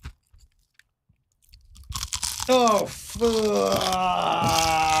 Oh,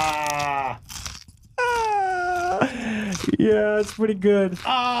 yeah, it's pretty good.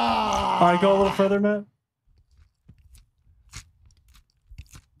 All right, go a little further, Matt.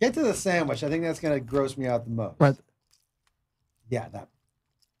 Get to the sandwich. I think that's gonna gross me out the most. Right. Yeah, that.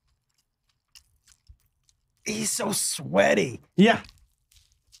 He's so sweaty. Yeah.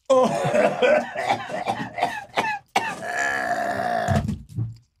 Oh.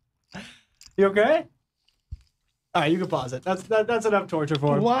 You okay? All right, you can pause it. That's enough torture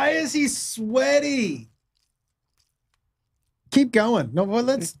for him. Why is he sweaty? Keep going. No, well,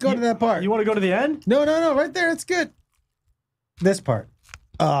 let's go to that part. You want to go to the end? No, right there. It's good. This part.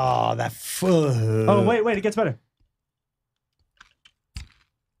 Oh, that food. Oh, wait, it gets better.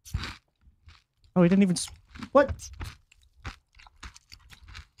 Oh, he didn't even. What?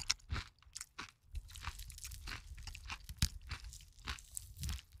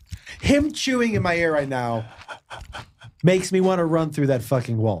 Him chewing in my ear right now makes me want to run through that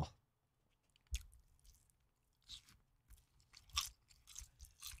fucking wall.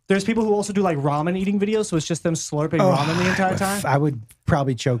 There's people who also do like ramen eating videos, so it's just them slurping ramen the entire time. I would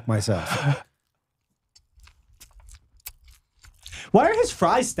probably choke myself. Why are his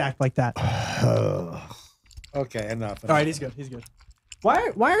fries stacked like that? Okay, enough. All right, he's good. He's good.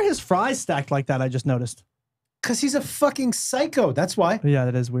 Why are his fries stacked like that? I just noticed. Because he's a fucking psycho. That's why. Yeah,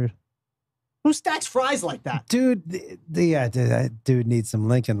 that is weird. Who stacks fries like that? Dude, that dude needs some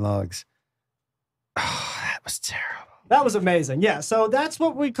Lincoln logs. Oh, that was terrible. That was amazing. Yeah, so that's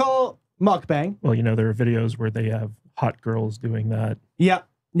what we call mukbang. Well, you know, there are videos where they have hot girls doing that. Yeah,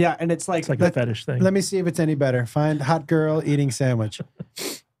 and it's like a fetish thing. Let me see if it's any better. Find hot girl eating sandwich.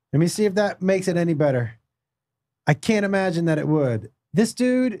 Let me see if that makes it any better. I can't imagine that it would. This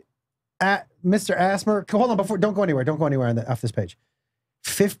dude, Mr. Asmer, hold on, don't go anywhere. Don't go anywhere off this page.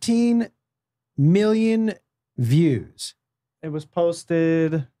 15 million views. It was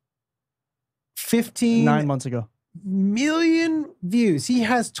posted 15 9 months ago. million views. He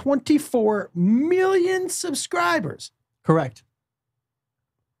has 24 million subscribers. Correct.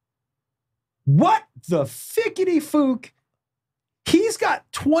 What the fickety fook? He's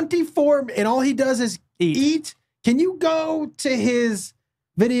got 24 and all he does is eat. Can you go to his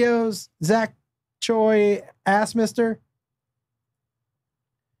videos, Zach Choi, Ass Mister?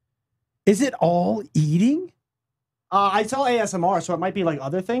 Is it all eating? I tell ASMR, so it might be like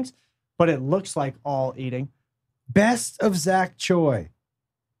other things, but it looks like all eating. Best of Zach Choi.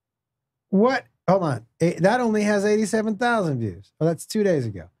 What? Hold on. That only has 87,000 views. Oh, that's 2 days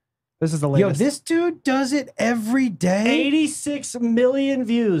ago. This is the Yo, latest. this dude does it every day. 86 million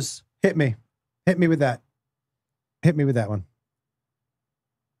views. Hit me. Hit me with that. Hit me with that one.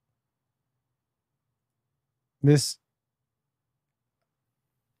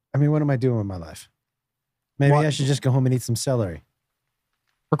 I mean, what am I doing with my life? Maybe What? I should just go home and eat some celery.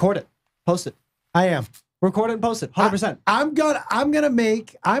 Record it. Post it. I am. Record it and post it. 100%.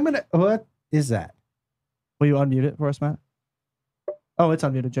 What is that? Will you unmute it for us, Matt? Oh, it's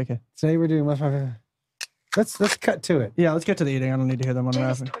unmuted, JK. Say we're doing. Let's cut to it. Yeah, let's get to the eating. I don't need to hear them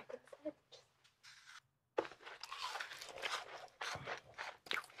unraveling.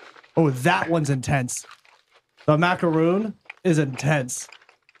 Oh, that one's intense. The macaroon is intense.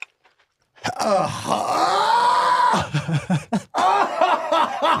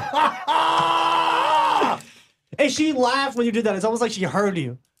 And she laughed when you did that. It's almost like she heard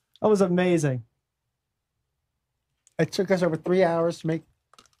you. That was amazing. It took us over 3 hours to make.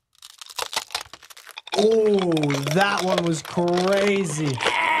 Oh, that one was crazy.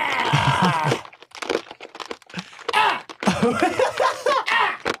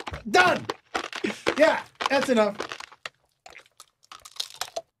 Done. Yeah, that's enough.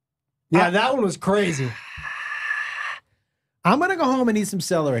 Yeah, that one was crazy. I'm gonna go home and eat some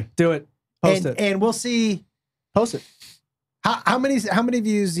celery. Do it. Post it. And we'll see. Post it. How many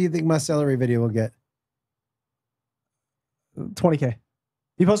views do you think my celery video will get? 20K.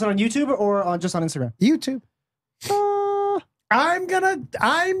 You post it on YouTube or on just on Instagram? YouTube. I'm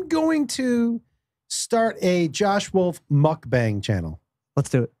going to start a Josh Wolf mukbang channel. Let's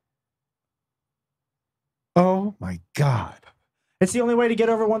do it. Oh my God. It's the only way to get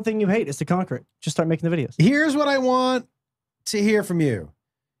over one thing you hate is to conquer it. Just start making the videos. Here's what I want to hear from you.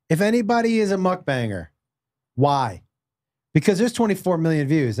 If anybody is a mukbanger, why? Because there's 24 million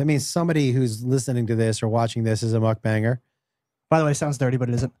views. That means somebody who's listening to this or watching this is a mukbanger. By the way, it sounds dirty, but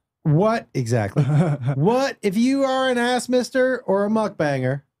it isn't. What exactly? What if you are an ass mister or a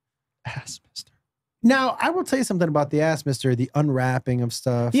mukbanger? Ass mister. Now, I will tell you something about the ass mister, the unwrapping of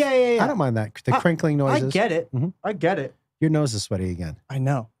stuff. Yeah. I don't mind that. The crinkling noises. I get it. Mhm. I get it. Your nose is sweaty again. I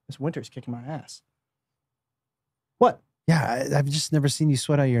know. This winter's kicking my ass. What? Yeah, I've just never seen you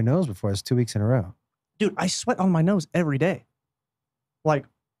sweat out your nose before. It's 2 weeks in a row. Dude, I sweat on my nose every day. Like,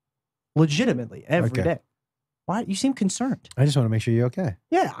 legitimately every day. Why? You seem concerned. I just want to make sure you're okay.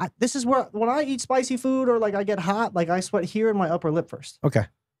 Yeah, this is where when I eat spicy food or like I get hot, like I sweat here in my upper lip first. Okay.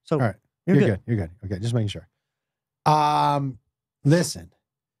 So all right. You're good. You're good. Okay, just making sure. Listen,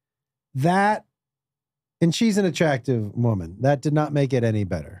 that, and she's an attractive woman. That did not make it any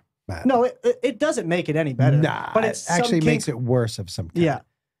better, Matt. No, it doesn't make it any better. Nah, but it actually makes it worse of some kind. Yeah.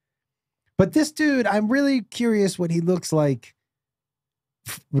 But this dude, I'm really curious what he looks like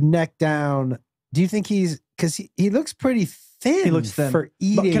neck down. Do you think because he looks pretty thin. He looks thin for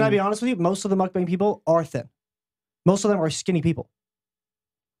eating. But can I be honest with you? Most of the mukbang people are thin. Most of them are skinny people.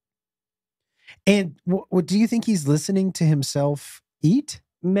 And what do you think he's listening to himself eat?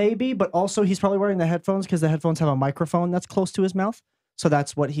 Maybe, but also he's probably wearing the headphones because the headphones have a microphone that's close to his mouth. So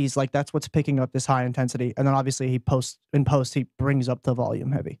that's what he's like. That's what's picking up this high intensity. And then obviously he brings up the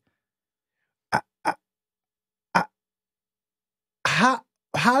volume heavy.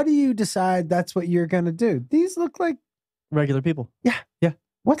 How do you decide that's what you're gonna do? These look like regular people. Yeah. Yeah.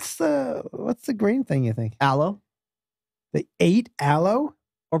 What's the green thing you think? Aloe. They ate aloe?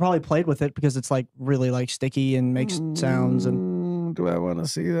 Or probably played with it because it's like really like sticky and makes sounds. And do I want to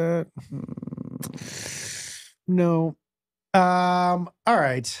see that? No. All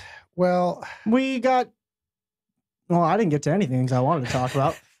right. Well, I didn't get to anything I wanted to talk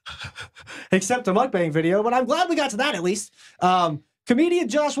about except the mukbang video, but I'm glad we got to that at least.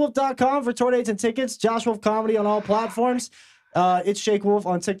 ComedianJoshWolf.com for tour dates and tickets. Josh Wolf Comedy on all platforms. It's Jake Wolf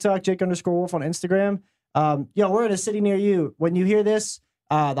on TikTok, Jake_Wolf on Instagram. We're in a city near you. When you hear this,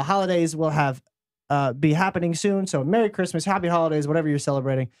 the holidays will have be happening soon. So Merry Christmas, Happy Holidays, whatever you're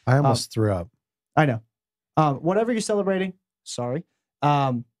celebrating. I almost threw up. I know. Whatever you're celebrating, sorry.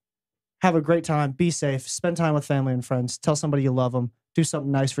 Have a great time. Be safe. Spend time with family and friends. Tell somebody you love them. Do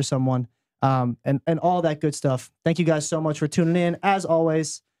something nice for someone. And all that good stuff. Thank you guys so much for tuning in, as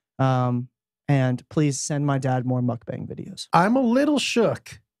always. And please send my dad more mukbang videos. I'm a little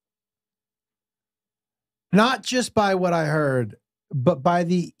shook. Not just by what I heard, but by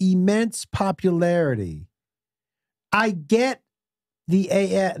the immense popularity. I get the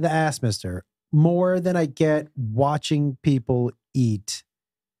ass mister more than I get watching people eat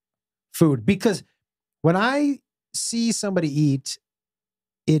food. Because when I see somebody eat,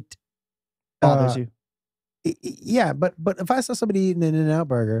 it bothers you. Yeah, but if I saw somebody eating an In-N-Out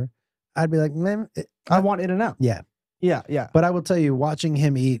burger, I'd be like, man, I want In-N-Out. Yeah. Yeah, yeah. But I will tell you, watching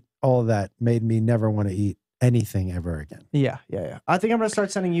him eat all of that made me never want to eat anything ever again. Yeah. I think I'm gonna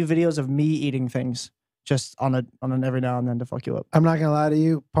start sending you videos of me eating things just on an every now and then to fuck you up. I'm not gonna lie to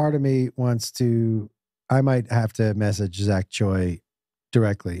you. Part of me wants to. I might have to message Zach Choi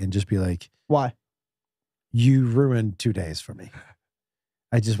directly and just be like, "Why? You ruined 2 days for me."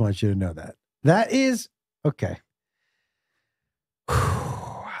 I just want you to know that. That is okay.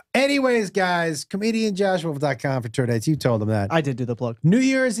 Anyways, guys, ComedianJoshWolf.com for tour dates. You told them that. I did do the plug. New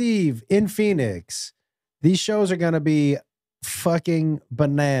Year's Eve in Phoenix. These shows are going to be fucking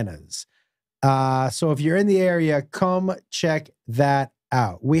bananas. So if you're in the area, come check that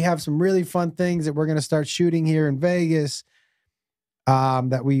out. We have some really fun things that we're going to start shooting here in Vegas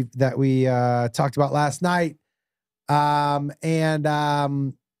that we talked about last night. And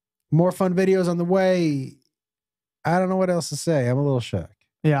more fun videos on the way. I don't know what else to say. I'm a little shook.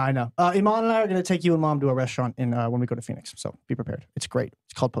 Yeah, I know. Maaan and I are going to take you and Mom to a restaurant when we go to Phoenix. So be prepared. It's great.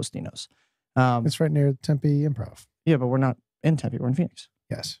 It's called Postino's. It's right near Tempe Improv. Yeah, but we're not in Tempe. We're in Phoenix.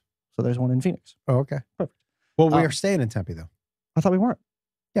 Yes. So there's one in Phoenix. Oh, okay. Perfect. Well, we are staying in Tempe, though. I thought we weren't.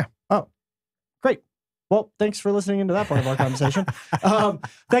 Yeah. Oh, great. Well, thanks for listening into that part of our conversation.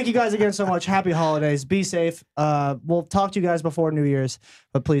 Thank you guys again so much. Happy holidays. Be safe. We'll talk to you guys before New Year's,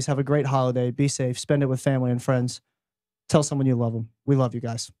 but please have a great holiday. Be safe. Spend it with family and friends. Tell someone you love them. We love you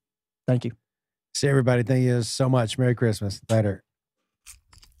guys. Thank you. See everybody. Thank you so much. Merry Christmas. Later.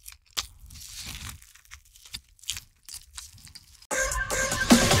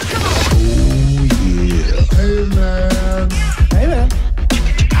 Hey man. Hey, man.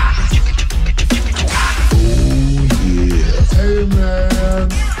 Hey man.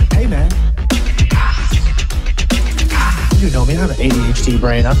 Hey, man. You know me. I have an ADHD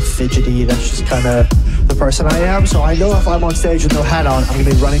brain. I'm fidgety. That's just kind of the person I am. So I know if I'm on stage with no hat on, I'm going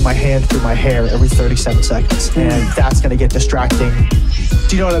to be running my hand through my hair every 37 seconds. And that's going to get distracting.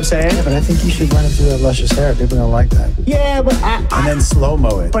 Do you know what I'm saying? Yeah, but I think you should run it through that luscious hair. People don't like that. Yeah, but And then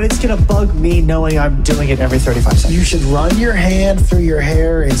slow-mo it. But it's going to bug me knowing I'm doing it every 35 seconds. You should run your hand through your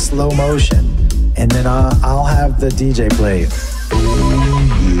hair in slow motion. And then I'll have the DJ play it.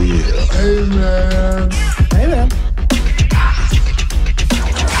 Hey man. Hey, man.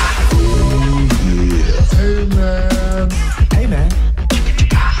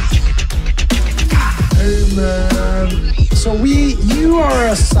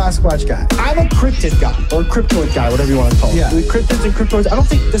 Sasquatch guy. I'm a cryptid guy or cryptoid guy, whatever you want to call it. Yeah. The cryptids and cryptoids. I don't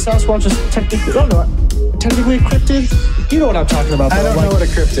think the Sasquatch is technically. I don't know. Technically a cryptid. You know what I'm talking about. I though. don't know what a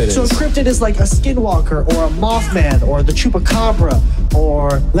cryptid is. So a cryptid is like a skinwalker or a mothman or the chupacabra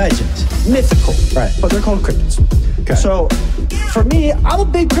or Legend. mythical. Right. But they're called cryptids. Okay. So for me, I'm a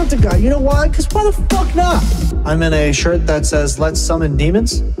big cryptid guy. You know why? Because why the fuck not? I'm in a shirt that says "Let's Summon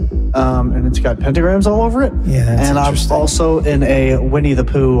Demons," and it's got pentagrams all over it. Yeah, that's and I'm interesting. also in a Winnie the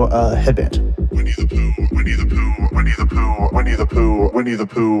Pooh headband. Winnie the Pooh, Winnie the Pooh, Winnie the Pooh, Winnie the Pooh, Winnie the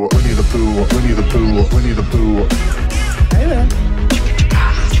Pooh, Winnie the Pooh, Winnie the Pooh, Winnie the Pooh. Hey man.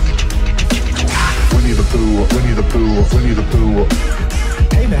 Winnie the Pooh, Winnie the Pooh, Winnie the Pooh.